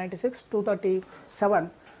 whole power 96, 237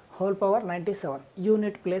 whole power 97.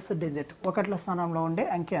 Unit place digit ఒకట్ల స్థానంలో ఉండే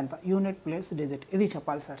అంకె ఎంత? యూనిట్ ప్లేస్ డిజిట్ ఇది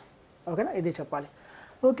చెప్పాలి sir. ఓకేనా, ఇది చెప్పాలి.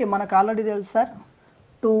 ఓకే, మనకు ఆల్రెడీ తెలుసు సార్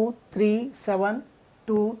 2 3 7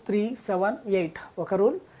 2 3 7 8 ఒక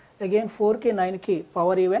రూల్. అగైన్ 4కి 9కి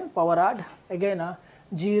power even power add. Again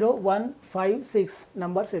 0 1 5 6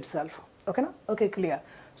 numbers itself. Okay na? Okay, clear.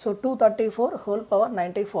 So 234 whole power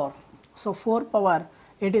 94. So 4 power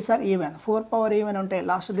it is are even. 4 power even unte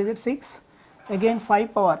last digit 6. Again 5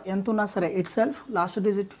 power ఎంత ఉన్నా సరే itself last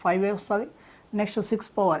digit 5 వస్తుంది. Next 6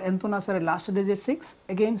 power ఎంత ఉన్నా సరే last digit 6.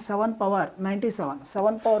 Again 7 power 97.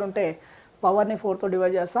 7 power ఉంటే పవర్ని 4తో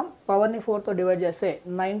divide చేస్తాం. పవర్ని 4తో డివైడ్ చేస్తే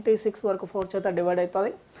 96 వరకు 4 చేత డివైడ్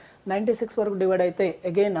అవుతుంది. 96 వరకు డివైడ్ అయితే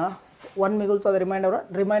అగైన్ 1 మిగులుతుంది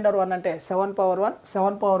రిమైండర్ 1 అంటే 7 power 1.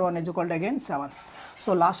 7 power 1 is equal to again 7. So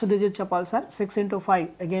last digit చెప్పాలి sir. 6 into 5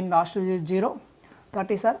 again last digit 0.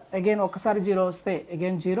 30 sir. Again ఒకసారి 0 వస్తే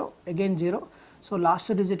again 0 again 0. So last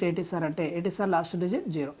digit 80 sir అంటే 80 సార్ లాస్ట్ డిజిట్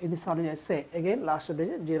 0. ఇది సాల్వ్ చేస్తే అగైన్ లాస్ట్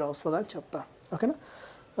డిజిట్ 0 వస్తుందని చెప్తా. ఓకేనా?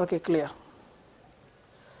 Okay, clear.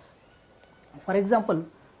 ఫర్ ఎగ్జాంపుల్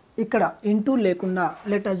ఇక్కడ ఇంటూ లేకుండా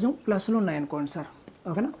లెట్ అజ్యూమ్ ప్లస్లు ఉన్నాయనుకోండి సార్.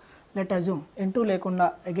 ఓకేనా? లెట్ అజ్యూమ్ ఇంటూ లేకుండా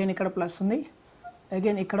అగైన్ ఇక్కడ ప్లస్ ఉంది,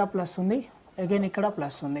 అగైన్ ఇక్కడ ప్లస్ ఉంది, అగైన్ ఇక్కడ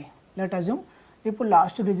ప్లస్ ఉంది. లెట్ అజ్యూమ్ ఇప్పుడు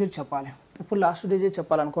లాస్ట్ డిజిట్ చెప్పాలి. ఇప్పుడు last digit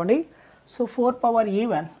చెప్పాలనుకోండి. So 4 power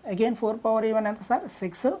even again 4 power even ఎంత సార్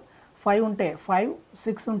 6. 5 ఉంటే 5,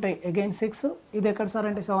 6 ఉంటే అగైన్ 6. ఇది ఎక్కడ సార్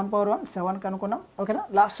అంటే 7 పవర్ 1 7 కనుక్కున్నాం. ఓకేనా?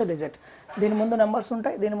 Last digit. దీని ముందు నెంబర్స్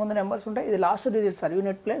ఉంటాయి, దీని ముందు నెంబర్స్ ఉంటాయి. ఇది last digit sir.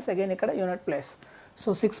 Unit place again ఇక్కడ unit place. So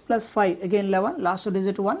 6 + 5 again 11. Last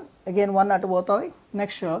digit 1 again 1 అటు పోతుంది.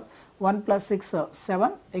 నెక్స్ట్ 1 + 6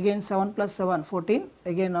 7 అగైన్ 7 + 7 14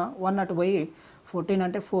 అగైన్ 1 అటు పోయి 14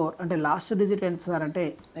 అంటే 4 అంటే లాస్ట్ డిజిట్ ఎంత సార్ అంటే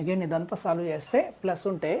అగైన్ ఇదంతా సాల్వ్ చేస్తే ప్లస్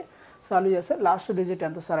ఉంటే సాల్వ్ చేస్తే లాస్ట్ డిజిట్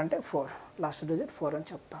ఎంత సార్ అంటే 4. లాస్ట్ డిజిట్ 4 అని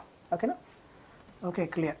చెప్తాం. ఓకేనా? Okay,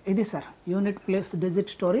 clear. ఇది sir unit place digit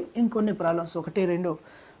story. ఇంకొన్ని ప్రాబ్లమ్స్ 1 2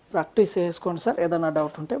 ప్రాక్టీస్ చేసుకోండి సార్. ఏదైనా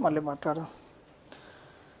డౌట్ ఉంటే మళ్ళీ మాట్లాడదాం.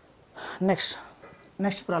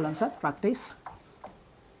 Next problem sir practice.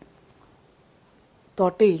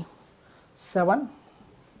 37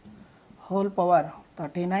 whole power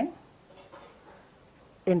 39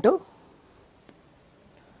 into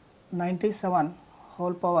 97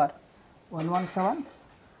 whole power 117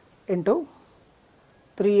 into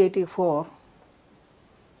 384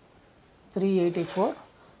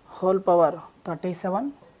 whole power 37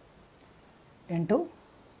 into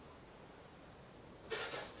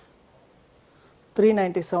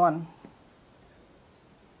 397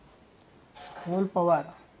 whole power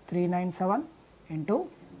 397 into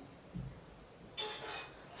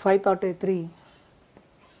 533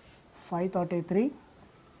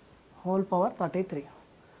 whole power 33.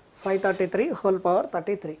 533 whole power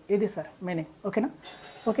 33. ఇది sir meaning. ఓకేనా?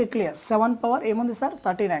 Okay, clear. 7 power ఏముంది sir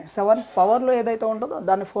 39. 7 పవర్లో ఏదైతే ఉంటుందో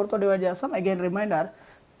దాన్ని 4తో డివైడ్ చేస్తాం. అగైన్ రిమైండర్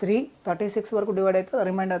 3 36 వరకు డివైడ్ అవుతుంది.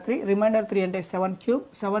 రిమైండర్ 3. రిమైండర్ 3 అంటే 7 క్యూబ్.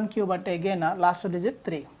 7 క్యూబ్ అంటే అగైన్ లాస్ట్ డిజిట్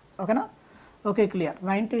 3. ఓకేనా? Okay, clear.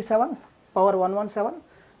 97 పవర్ 117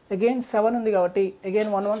 అగైన్ 7 ఉంది కాబట్టి అగైన్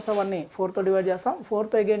 117ని 4తో డివైడ్ చేస్తాం.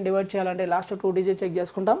 4తో అగైన్ డివైడ్ చేయాలంటే లాస్ట్ 2 డిజిట్ చెక్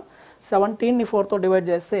చేసుకుంటాం. 17ని 4తో డివైడ్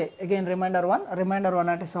చేస్తే అగైన్ రిమైండర్ 1. రిమైండర్ 1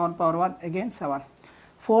 అంటే 7 power 1 again 7.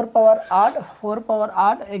 4 power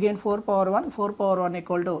add again 4 power 1. 4 power 1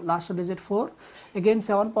 equal to last digit 4 again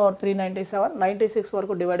 7 power 3 97. 96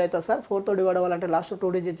 వరకు divide అవుతుంది సార్. 4తో డివైడ్ అవ్వాలంటే లాస్ట్ 2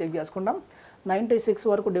 డిజిట్ చెక్ చేసుకుంటాం. 96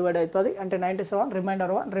 వరకు డివైడ్ అవుతుంది అంటే 97.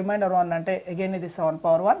 రిమైండర్ 1 అంటే అగైన్ ఇది 7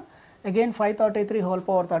 power 1 again 533 whole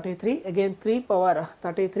power 33 again 3 power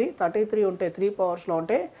 33 ఉంటే 3 పవర్స్లో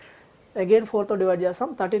ఉంటే అగైన్ 4తో డివైడ్ చేస్తాం.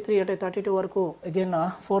 33 అంటే 32 వరకు అగైన్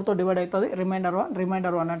 4తో డివైడ్ అవుతుంది.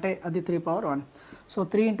 రిమైండర్ 1 అంటే అది 3 power 1. So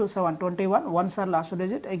 3 into 7 21. 1 sir last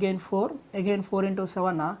digit again 4 again 4 into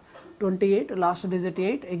 7 28 last digit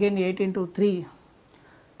 8 again 8 into 3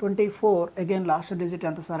 24 again last digit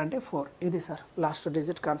ఎంత సార్ అంటే 4. ఇది sir last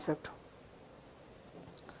digit concept.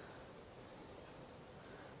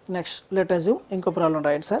 Next let assume ఇంకో ప్రాబ్లం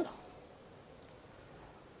రాయండి సార్.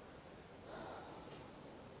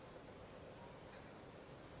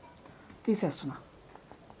 తీసేస్తున్నా.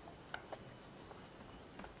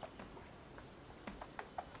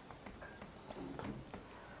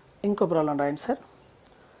 ఇంకో ప్రాబ్లం రాయండి sir.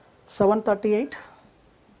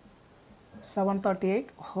 738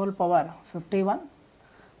 whole power 51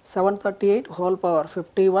 738 whole power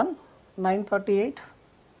 51 938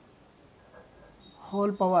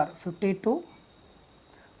 whole power 52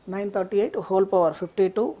 938 whole power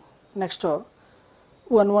 52. Next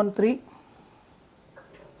 113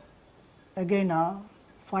 again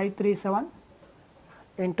 537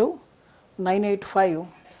 into 985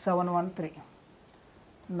 713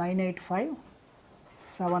 985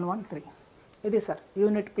 713. ఇది sir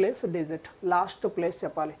unit place digit. Last place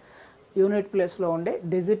చెప్పాలి. Unit ప్లేస్లో ఉండే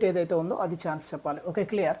డిజిట్ ఏదైతే ఉందో అది ఛాన్స్ చెప్పాలి. Okay,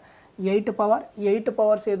 clear. 8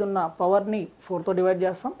 పవర్స్ ఏదున్న పవర్ని 4తో డివైడ్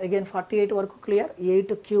చేస్తాం. అగైన్ 48 వరకు క్లియర్.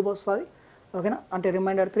 8 క్యూబ్ వస్తుంది. ఓకేనా, అంటే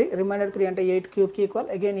రిమైండర్ 3 అంటే 8 క్యూబ్కి ఈక్వల్.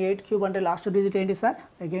 అగైన్ 8 క్యూబ్ అంటే లాస్ట్ డిజిట్ ఏంటి sir,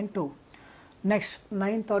 again 2. Next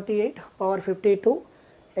 938 power 52,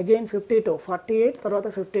 again 52 48 తర్వాత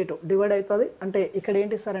 52 డివైడ్ అవుతుంది. అంటే ఇక్కడ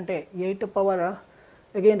ఏంటి సార్ అంటే 8 పవర్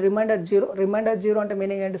అగైన్ రిమైండర్ 0 అంటే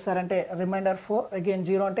మీనింగ్ ఏంటి సార్ అంటే రిమైండర్ 4, అగైన్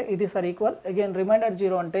 0 అంటే ఇది సార్ ఈక్వల్. అగైన్ రిమైండర్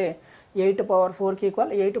 0 అంటే 8 పవర్ 4కి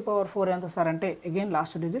ఈక్వల్. 8 పవర్ 4 ఎంత సార్ అంటే అగైన్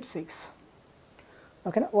లాస్ట్ డిజిట్ 6.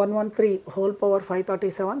 ఓకేనా, 113 హోల్ పవర్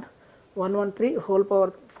 537, 113 హోల్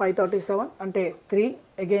పవర్ 537 అంటే 3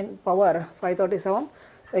 అగైన్ పవర్ 537.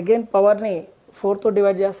 అగైన్ పవర్ని 4తో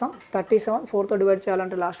డివైడ్ చేస్తాం. 37 4తో డివైడ్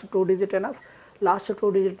చేయాలంటే last 2 digit enough. Last 2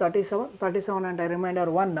 digit 37 అంటే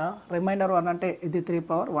రిమైండర్ 1 అంటే ఇది 3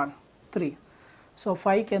 పవర్ 1 3. సో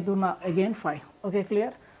 5కి ఎంత ఉన్నా again 5. Okay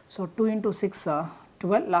clear. So 2 into 6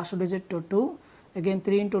 12, last digit 2. Again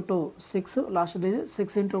 3 into 2 6, last digit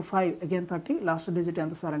 6 into 5 again 30, last digit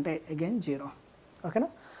ఎంత సార్ అంటే అగైన్ 0. ఓకేనా,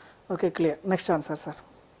 okay clear. Next answer sir.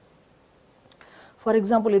 For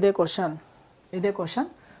example ఇదే క్వశ్చన్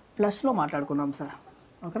ప్లస్లో మాట్లాడుకుందాం సార్.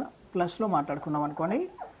 ఓకేనా, ప్లస్లో మాట్లాడుకున్నాం అనుకోండి.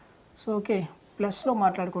 సో ఓకే, ప్లస్లో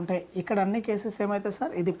మాట్లాడుకుంటే ఇక్కడ అన్ని కేసెస్ ఏమవుతాయి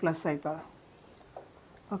సార్, ఇది ప్లస్ అవుతుంది.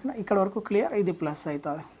 ఓకేనా, ఇక్కడ వరకు క్లియర్. ఇది ప్లస్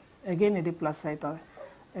అవుతుంది, అగైన్ ఇది ప్లస్ అవుతుంది,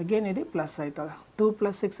 అగైన్ ఇది ప్లస్ అవుతుంది. 2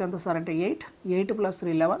 + 6 ఎంత సార్ అంటే 8, 8 +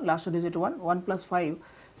 3 11, లాస్ట్ డిజిట్ 1, 1 + 5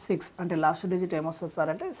 6 అంటే లాస్ట్ డిజిట్ ఏమొస్తుంది సార్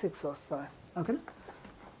అంటే 6 వస్తుంది. ఓకేనా,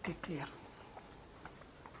 okay clear.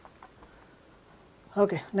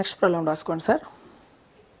 Okay, next problem రాసుకోండి sir.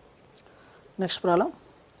 Next problem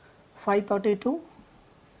 532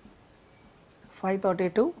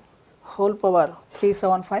 whole power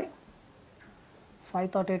 375,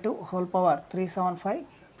 532 whole power 375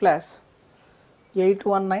 plus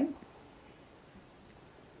 819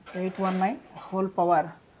 whole power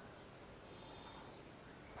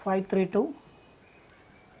 532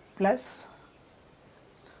 plus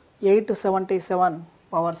 877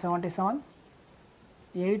 power 77,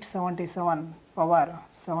 877 power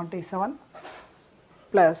 77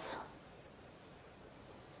 plus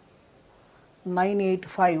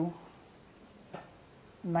 985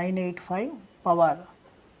 power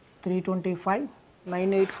 325,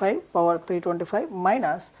 985 power 325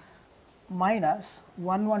 minus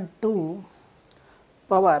 112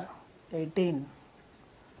 power 18.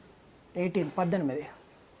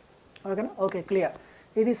 ఓకేనా, ఓకే క్లియర్.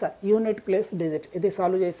 ఇది sir unit place digit. ఇది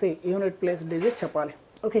solve చేసి unit place digit చెప్పాలి.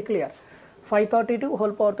 Okay clear. 532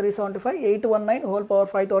 whole power 375, 819 whole power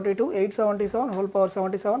 532, 877 whole power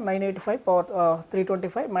 77, 985 power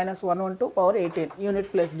 325 minus 112 power 18 unit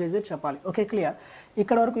place digit చెప్పాలి. Okay clear.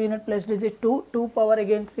 ఇక్కడ వరకు unit place digit 2 power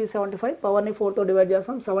again 375, పవర్ని 4తో divide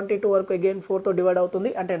చేస్తాం. 72 వరకు అగైన్ 4తో డివైడ్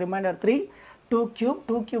అవుతుంది అంటే reminder 3. 2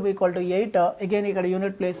 cube equal to 8, again ఇక్కడ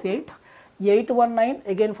unit place 8. 819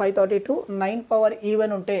 again 532, 9 power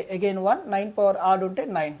even ఉంటే అగైన్ 1, 9 పవర్ ఆడ్ ఉంటే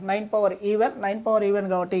 9, 9 పవర్ ఈవెన్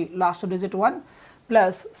కాబట్టి last digit 1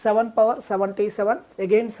 plus 7 power 77,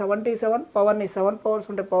 again 77 పవర్ని 7 పవర్స్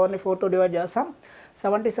ఉంటే పవర్ని 4తో డివైడ్ చేస్తాం.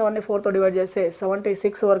 77ని 4తో డివైడ్ చేస్తే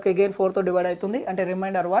 76 వరకు అగైన్ 4తో డివైడ్ అవుతుంది అంటే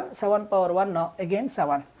reminder 1, 7 power 1 again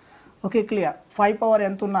 7. Okay clear. 5 power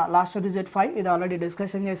ఎంత ఉన్నా లాస్ట్ డిజిట్ 5, ఇది ఆల్రెడీ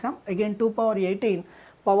డిస్కషన్ చేసాం. అగైన్ 2 పవర్ 18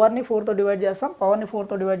 పవర్ని 4తో డివైడ్ చేస్తాం. పవర్ని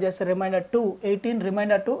 4తో డివైడ్ చేస్తే రిమైండర్ 2, 18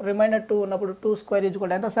 రిమైండర్ 2 ఉన్నప్పుడు 2 స్క్వేర్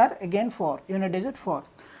ఈక్వల్ ఎంత sir again 4, unit digit 4.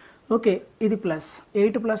 Okay, ఇది plus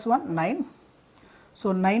 8 + 1 9. So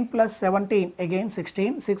 9 + 17 again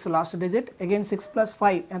 16, 6 last digit. Again 6 +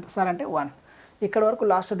 5 ఎంత సార్ అంటే 1. ఇక్కడ వరకు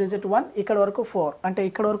లాస్ట్ డిజిట్ 1, ఇక్కడ వరకు 4 అంటే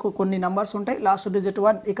ఇక్కడ వరకు కొన్ని నెంబర్స్ ఉంటాయి. లాస్ట్ డిజిట్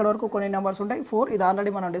 1, ఇక్కడ వరకు కొన్ని నెంబర్స్ ఉంటాయి 4. ఇది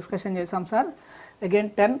ఆల్రెడీ మనం డిస్కషన్ చేసాం సార్. అగైన్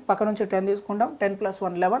 10 పక్క నుంచి 10 తీసుకుంటాం. 10 +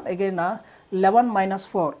 1 11, అగైన్ 11 -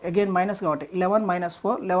 4 అగైన్ మైనస్ కాబట్టి 11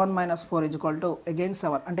 - 4 ఈక్వల్ టు అగైన్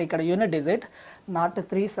 7 అంటే ఇక్కడ unit digit not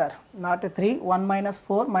 3 sir, not 3. 1 -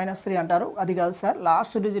 4 - 3 అంటారు, అది కాదు సార్.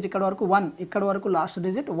 లాస్ట్ డిజిట్ ఇక్కడ వరకు 1, ఇక్కడ వరకు లాస్ట్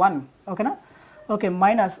డిజిట్ 1. ఓకేనా, ఓకే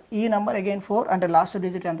మైనస్ ఈ నెంబర్ అగైన్ 4 అంటే లాస్ట్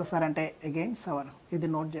డిజిట్ ఎంత సార్ అంటే అగైన్ 7. ఇది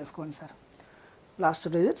నోట్ చేసుకోండి సార్, లాస్ట్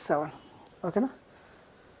డిజిట్ 7. ఓకేనా,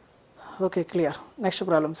 okay clear. Next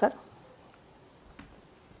problem sir.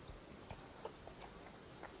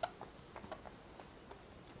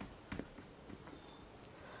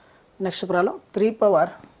 Next problem 3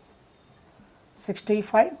 power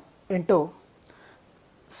 65 into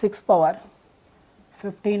 6 power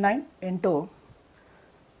 59 into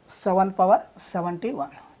 7 power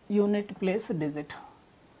 71 unit place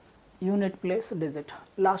digit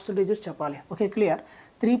last digit చెప్పాలి. Okay clear.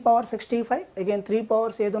 3 power 65 again 3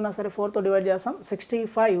 powers ఏది ఉన్నా సరే 4తో డివైడ్ చేస్తాం.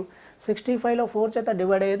 65లో 4 చేత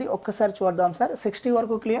డివైడ్ అయ్యేది ఒక్కసారి చూద్దాం సార్. 60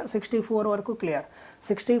 వరకు క్లియర్, 64 వరకు క్లియర్.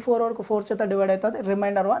 64 వరకు 4 చేత డివైడ్ అవుతుంది.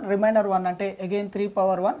 రిమైండర్ 1 అంటే again 3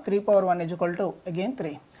 power 1 is equal to again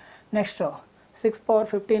 3. Next 6 power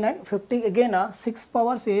 59 50 again 6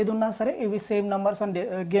 powers ఏది ఉన్నా సరే ఇవి సేమ్ నెంబర్స్ అని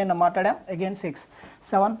అగైన్ మాట్లాడాం అగైన్ 6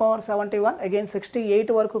 7 పవర్ 71 అగైన్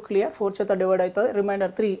 68 వరకు క్లియర్ 4 చేత డివైడ్ అవుతుంది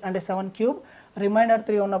రిమైండర్ 3 అంటే 7 క్యూబ్ రిమైండర్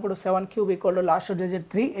 3 ఉన్నప్పుడు 7 cube equal to last digit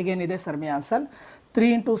 3 again ఇదే సార్ మీ answer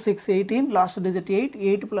 3 into 6 18 last digit 8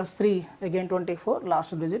 8 plus 3 again 24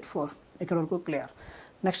 last digit 4 ఇక్కడ వరకు clear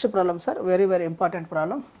next problem sir very very important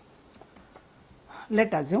problem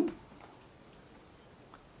let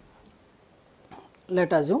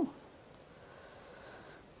assume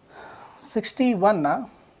 61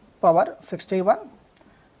 power 61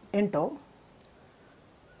 into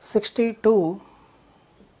 62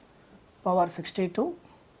 power 62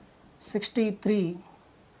 63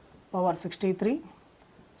 power 63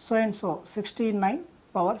 so and so 69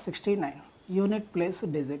 power 69 unit place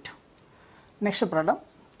digit next problem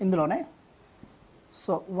indulone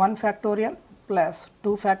so 1 factorial plus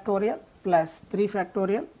 2 factorial plus 3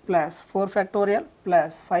 factorial plus 4 factorial plus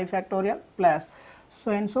 5 factorial plus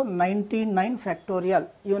so and so 99 factorial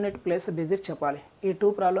unit place digit చెప్పాలి ఈ two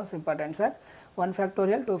problems important sir 1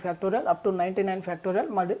 factorial 2 factorial up to 99 factorial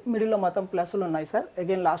మిడిల్లో మొత్తం ప్లస్లు ఉన్నాయి sir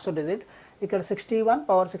again last digit ఇక్కడ 61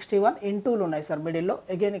 power 61 ఇంటూలు ఉన్నాయి sir మిడిల్లో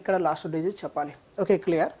again ఇక్కడ last digit చెప్పాలి ఓకే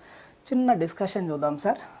క్లియర్ చిన్న డిస్కషన్ చూద్దాం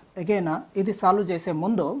సార్ అగైన్ ఇది సాల్వ్ చేసే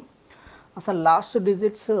ముందు అసలు లాస్ట్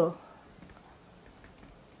డిజిట్స్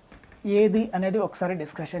ఏది అనేది ఒకసారి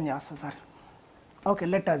డిస్కషన్ చేస్తా sir okay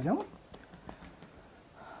let assume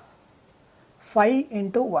 5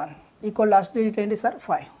 into 1 equal last digit ఏంటి sir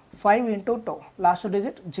 5 into 2 last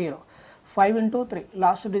digit 0 5 into 3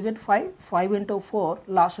 last digit 5 into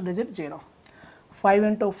 4 last digit 0 5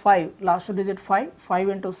 into 5 last digit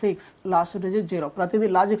 5 into 6 last digit 0 ప్రతిదీ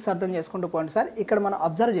లాజిక్స్ అర్థం చేసుకుంటూ పోండి సార్ ఇక్కడ మనం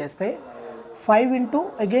అబ్జర్వ్ చేస్తే 5 into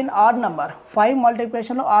again odd number 5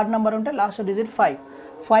 మల్టిప్లికేషన్లో odd number ఉంటే last digit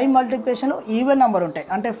 5 మల్టిప్లికేషన్లో even number ఉంటాయి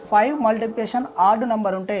అంటే 5 మల్టిప్లికేషన్ ఆడ్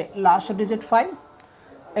నెంబర్ ఉంటే last digit 5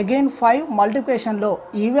 again 5 మల్టిప్లికేషన్లో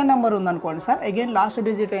even number ఉందనుకోండి సార్ అగైన్ లాస్ట్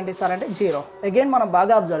డిజిట్ ఏంటి సార్ అంటే 0 అగైన్ మనం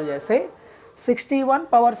బాగా అబ్జర్వ్ చేస్తే 61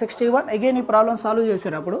 పవర్ 61 అగైన్ ఈ ప్రాబ్లం సాల్వ్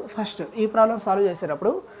చేసేటప్పుడు ఫస్ట్ ఈ ప్రాబ్లం సాల్వ్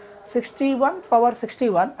చేసేటప్పుడు 61 పవర్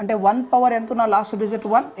 61 అంటే 1 పవర్ ఎంత ఉన్న last digit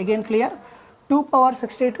 1 again clear 2 power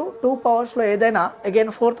 62 2 పవర్స్లో ఏదైనా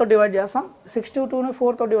అగైన్ 4తో డివైడ్ చేస్తాం 62ని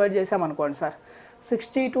 4తో డివైడ్ చేసామనుకోండి సార్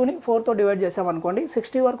 62ని 4తో డివైడ్ చేసామనుకోండి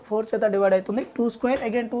 60 వరకు 4 చేత డివైడ్ అవుతుంది 2 square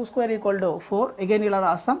again 2 square equal to 4 again ఇలా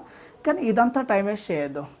రాస్తాం కానీ ఇదంతా టైం వేస్ట్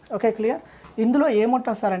చేయొద్దు ఓకే క్లియర్ ఇందులో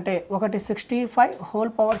ఏముంటుంది సార్ అంటే ఒకటి 65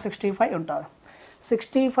 హోల్ పవర్ 65 ఉంటుంది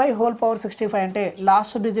 65 హోల్ పవర్ 65 అంటే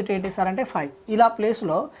లాస్ట్ డిజిట్ ఏంటి సార్ అంటే 5 ఇలా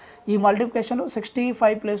ప్లేస్లో ఈ మల్టిప్లికేషన్లో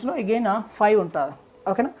 65 ప్లేస్లో అగైన్ 5 ఉంటుంది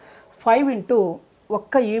ఓకేనా 5 into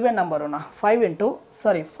ఒక్క ఈవెన్ నెంబర్ ఉన్న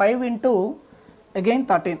 5 into again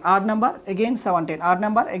 13 odd number again 17 odd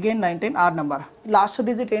number again 19 odd number last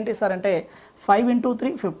digit ఏంటి సార్ అంటే 5 into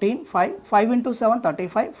 3 15 5 into 7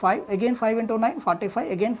 35 5 again 5 into 9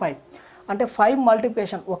 45 again 5 అంటే 5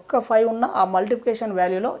 మల్టిప్లికేషన్ ఒక్క 5 ఉన్న ఆ మల్టిప్లికేషన్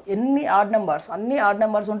వాల్యూలో ఎన్ని ఆడ్ నెంబర్స్ అన్ని ఆడ్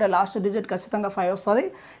నెంబర్స్ ఉంటే లాస్ట్ డిజిట్ ఖచ్చితంగా 5 వస్తుంది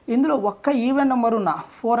ఇందులో ఒక్క ఈవెన్ నెంబర్ ఉన్న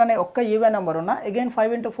 4 అనే ఒక్క ఈవెన్ నెంబర్ ఉన్న అగైన్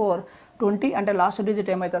 5 into 4 20 అంటే లాస్ట్ డిజిట్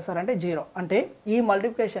ఏమవుతుంది సార్ అంటే 0 అంటే ఈ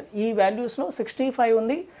మల్టిప్లికేషన్ ఈ వాల్యూస్లో 65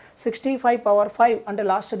 ఉంది 65 పవర్ 5 అంటే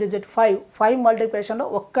లాస్ట్ డిజిట్ 5 మల్టిప్లికేషన్లో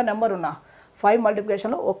ఒక్క నెంబర్ ఉన్న 5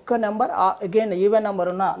 మల్టిప్లికేషన్లో ఒక్క నెంబర్ అగైన్ ఈవెన్ నెంబర్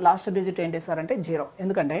ఉన్న లాస్ట్ డిజిట్ ఏంటి సార్ అంటే 0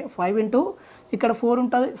 ఎందుకంటే 5 into ఇక్కడ 4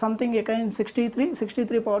 ఉంటుంది సంథింగ్ అగైన్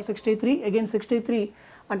 63 పవర్ 63 అగైన్ 63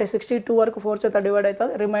 అంటే 62 వరకు 4 చేత డివైడ్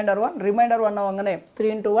అవుతుంది రిమైండర్ 1 అవ్వగానే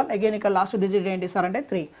 3 into 1 అగైన్ ఇక్కడ లాస్ట్ డిజిట్ ఏంటి సార్ అంటే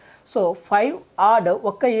 3 సో 5 ఆడ్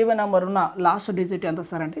ఒక్క ఈవెన్ నెంబర్ ఉన్న లాస్ట్ డిజిట్ ఎంత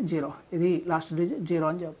సార్ అంటే 0 ఇది లాస్ట్ డిజిట్ 0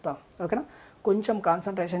 అని చెప్తాం ఓకేనా కొంచెం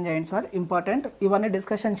కాన్సన్ట్రేషన్ చేయండి సార్ ఇంపార్టెంట్ ఇవన్నీ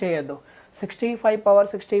డిస్కషన్ చేయొద్దు 65 పవర్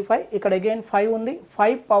 65 ఇక్కడ అగైన్ 5 ఉంది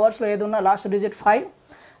 5 పవర్స్లో ఏది ఉన్నా లాస్ట్ డిజిట్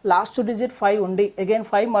 5 ఉండి అగైన్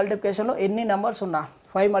 5 మల్టిప్లికేషన్లో ఎన్ని నెంబర్స్ ఉన్నా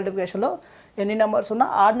 5 మల్టిప్లికేషన్లో ఎన్ని నెంబర్స్ ఉన్నా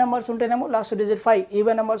ఆడ్ నెంబర్స్ ఉంటేనేమో లాస్ట్ డిజిట్ 5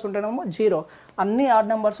 ఈవెన్ నెంబర్స్ ఉంటేనేమో 0 అన్ని ఆడ్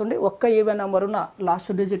నెంబర్స్ ఉండి ఒక్క ఈవెన్ నెంబర్ ఉన్న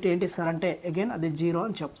లాస్ట్ డిజిట్ ఏంటి సార్ అంటే అగైన్ అది 0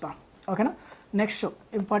 అని చెప్తాం ఓకేనా next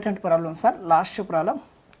important problem sir last problem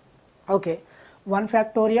okay 1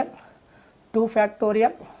 factorial 2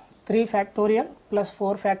 factorial 3 factorial plus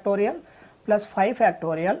 4 factorial plus 5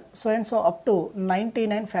 factorial so and so up to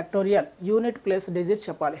 99 factorial unit place digit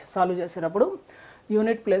చెప్పాలి సాల్వ్ చేసేటప్పుడు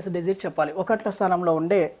యూనిట్ ప్లేస్ డిజిట్ చెప్పాలి ఒకట్ల స్థానంలో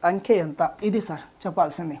ఉండే అంకె ఎంత ఇది సార్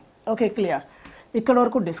చెప్పాల్సింది ఓకే క్లియర్ ఇక్కడ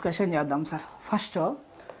వరకు డిస్కషన్ చేద్దాం సార్ ఫస్ట్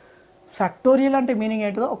ఫ్యాక్టోరియల్ అంటే మీనింగ్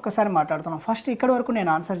ఏంటో ఒక్కసారి మాట్లాడుతున్నాం ఫస్ట్ ఇక్కడ వరకు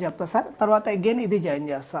నేను ఆన్సర్ చెప్తా సార్ తర్వాత అగైన్ ఇది జాయిన్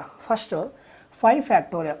చేస్తా ఫస్ట్ 5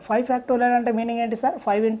 ఫ్యాక్టోరియల్ అంటే మీనింగ్ ఏంటి sir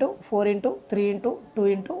 5 into 4 into 3 into 2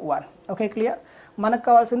 into 1 okay clear మనకు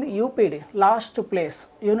కావాల్సింది యూపీడి, last place,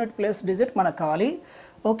 unit place digit మనకు కావాలి.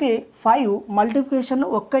 ఓకే, 5 మల్టిప్లికేషన్లో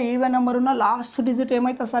ఒక్క ఈవెన్ నెంబర్ ఉన్న లాస్ట్ డిజిట్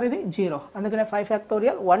ఏమైతే సార్ ఇది 0, అందుకనే 5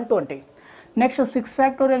 ఫ్యాక్టోరియల్ 120. నెక్స్ట్ 6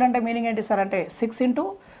 ఫ్యాక్టోరియల్ అంటే మీనింగ్ ఏంటి సార్ అంటే 6 into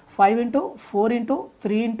 5 into 4 into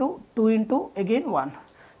 3 into 2 into again 1.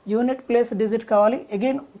 Unit place digit కావాలి.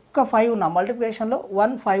 అగైన్ ఒక్క 5 ఉన్న మల్టిప్లికేషన్లో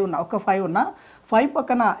 5 ఉన్న ఒక్క 5 ఉన్న 5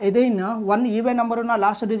 పక్కన ఏదైనా 1 ఈవెన్ నెంబర్ ఉన్న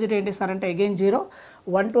లాస్ట్ డిజిట్ ఏంటి సార్ అంటే అగైన్ 0.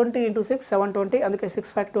 120 ఇంటూ 6 720, అందుకే 6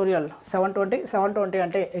 ఫ్యాక్టోరియల్ 720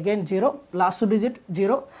 అంటే అగైన్ 0, లాస్ట్ డిజిట్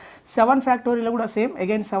 0. 7 ఫ్యాక్టోరియల్ కూడా same,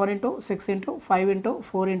 again 7 into 6 into 5 into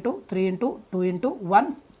 4 into 3 into 2 into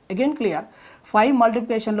 1. Again clear. 5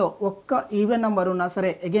 మల్టిప్లికేషన్లో ఒక్క ఈవెన్ నెంబర్ ఉన్నా సరే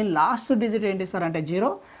అగైన్ లాస్ట్ డిజిట్ ఏంటి సార్ అంటే 0.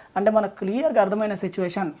 అంటే మనకు క్లియర్గా అర్థమైన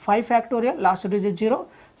situation 5 factorial last digit 0,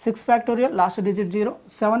 6 factorial last digit 0,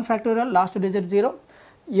 7 factorial last digit 0,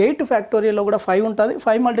 8 ఫ్యాక్టోరియల్లో కూడా 5 ఉంటుంది.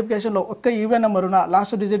 5 మల్టిప్లికేషన్లో ఒక్క ఈవెన్ నెంబర్ ఉన్న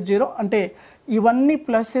లాస్ట్ డిజిట్ 0. అంటే ఇవన్నీ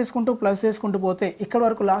ప్లస్ చేసుకుంటూ పోతే ఇక్కడ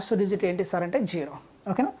వరకు లాస్ట్ డిజిట్ ఏంటి సార్ అంటే 0.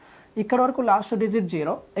 ఓకేనా, ఇక్కడ వరకు లాస్ట్ డిజిట్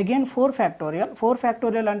 0. అగైన్ 4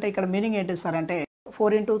 ఫ్యాక్టోరియల్ అంటే ఇక్కడ మీనింగ్ ఏంటి సార్ అంటే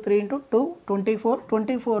 4 ఇంటూ 3 ఇంటూ 2 24.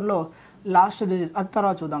 24లో లాస్ట్ డిజిట్ అది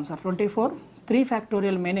తర్వాత చూద్దాం sir. 24, 3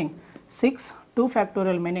 factorial meaning 6, 2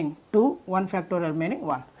 factorial meaning 2, 1 factorial meaning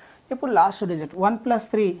 1. ఇప్పుడు last digit 1 +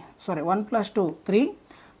 2 3,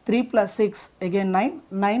 3 + 6 again 9,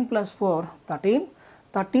 9 + 4 13.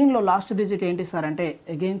 13లో last digit ఏంటి సార్ అంటే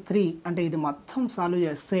అగైన్ 3. అంటే ఇది మొత్తం సాల్వ్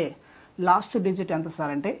చేస్తే లాస్ట్ డిజిట్ ఎంత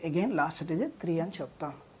సార్ అంటే అగైన్ లాస్ట్ డిజిట్ 3 అని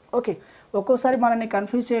చెప్తాం. ఓకే, ఒక్కోసారి మనల్ని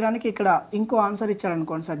కన్ఫ్యూజ్ చేయడానికి ఇక్కడ ఇంకో ఆన్సర్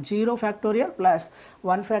ఇచ్చారనుకోండి sir, 0 factorial plus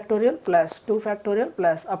 1 factorial plus 2 factorial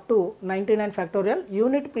plus up to 99 factorial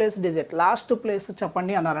unit place digit last place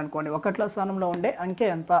చెప్పండి అన్నారనుకోండి. ఒకట్ల స్థానంలో ఉండే అంకె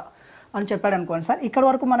ఎంత అని చెప్పాడు అనుకోండి సార్. ఇక్కడ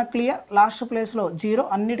వరకు మనకు క్లియర్. లాస్ట్ ప్లేస్లో 0,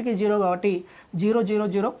 అన్నిటికీ 0 కాబట్టి 0 0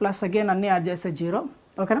 0 ప్లస్ అగైన్ అన్నీ యాడ్ చేస్తే 0.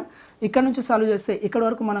 ఓకేనా, ఇక్కడ నుంచి సాల్వ్ చేస్తే ఇక్కడ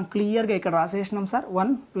వరకు మనం క్లియర్గా ఇక్కడ రాసేసినాం సార్.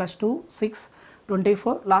 1 + 2 6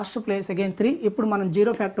 24, last place again 3. ఇప్పుడు మనం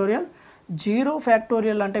 0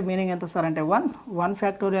 ఫ్యాక్టోరియల్ అంటే మీనింగ్ ఎంత సార్ అంటే 1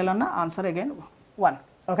 ఫ్యాక్టోరియల్ అన్న ఆన్సర్ అగైన్ 1.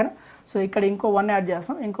 ఓకేనా, సో ఇక్కడ ఇంకో 1 యాడ్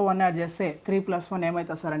చేస్తాం. ఇంకో 1 యాడ్ చేస్తే 3 + 1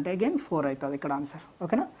 ఏమవుతుంది సార్ అంటే అగైన్ 4 అవుతుంది ఇక్కడ ఆన్సర్.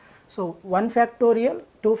 ఓకేనా, సో 1 ఫ్యాక్టోరియల్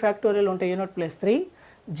 2 ఫ్యాక్టోరియల్ ఉంటే unit place 3,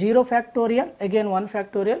 0 factorial again 1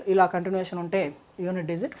 factorial ఇలా కంటిన్యూషన్ ఉంటే యూనిట్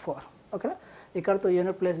డిజిట్ 4. ఓకేనా, ఇక్కడతో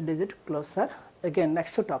unit place digit close sir. Again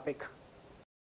next topic.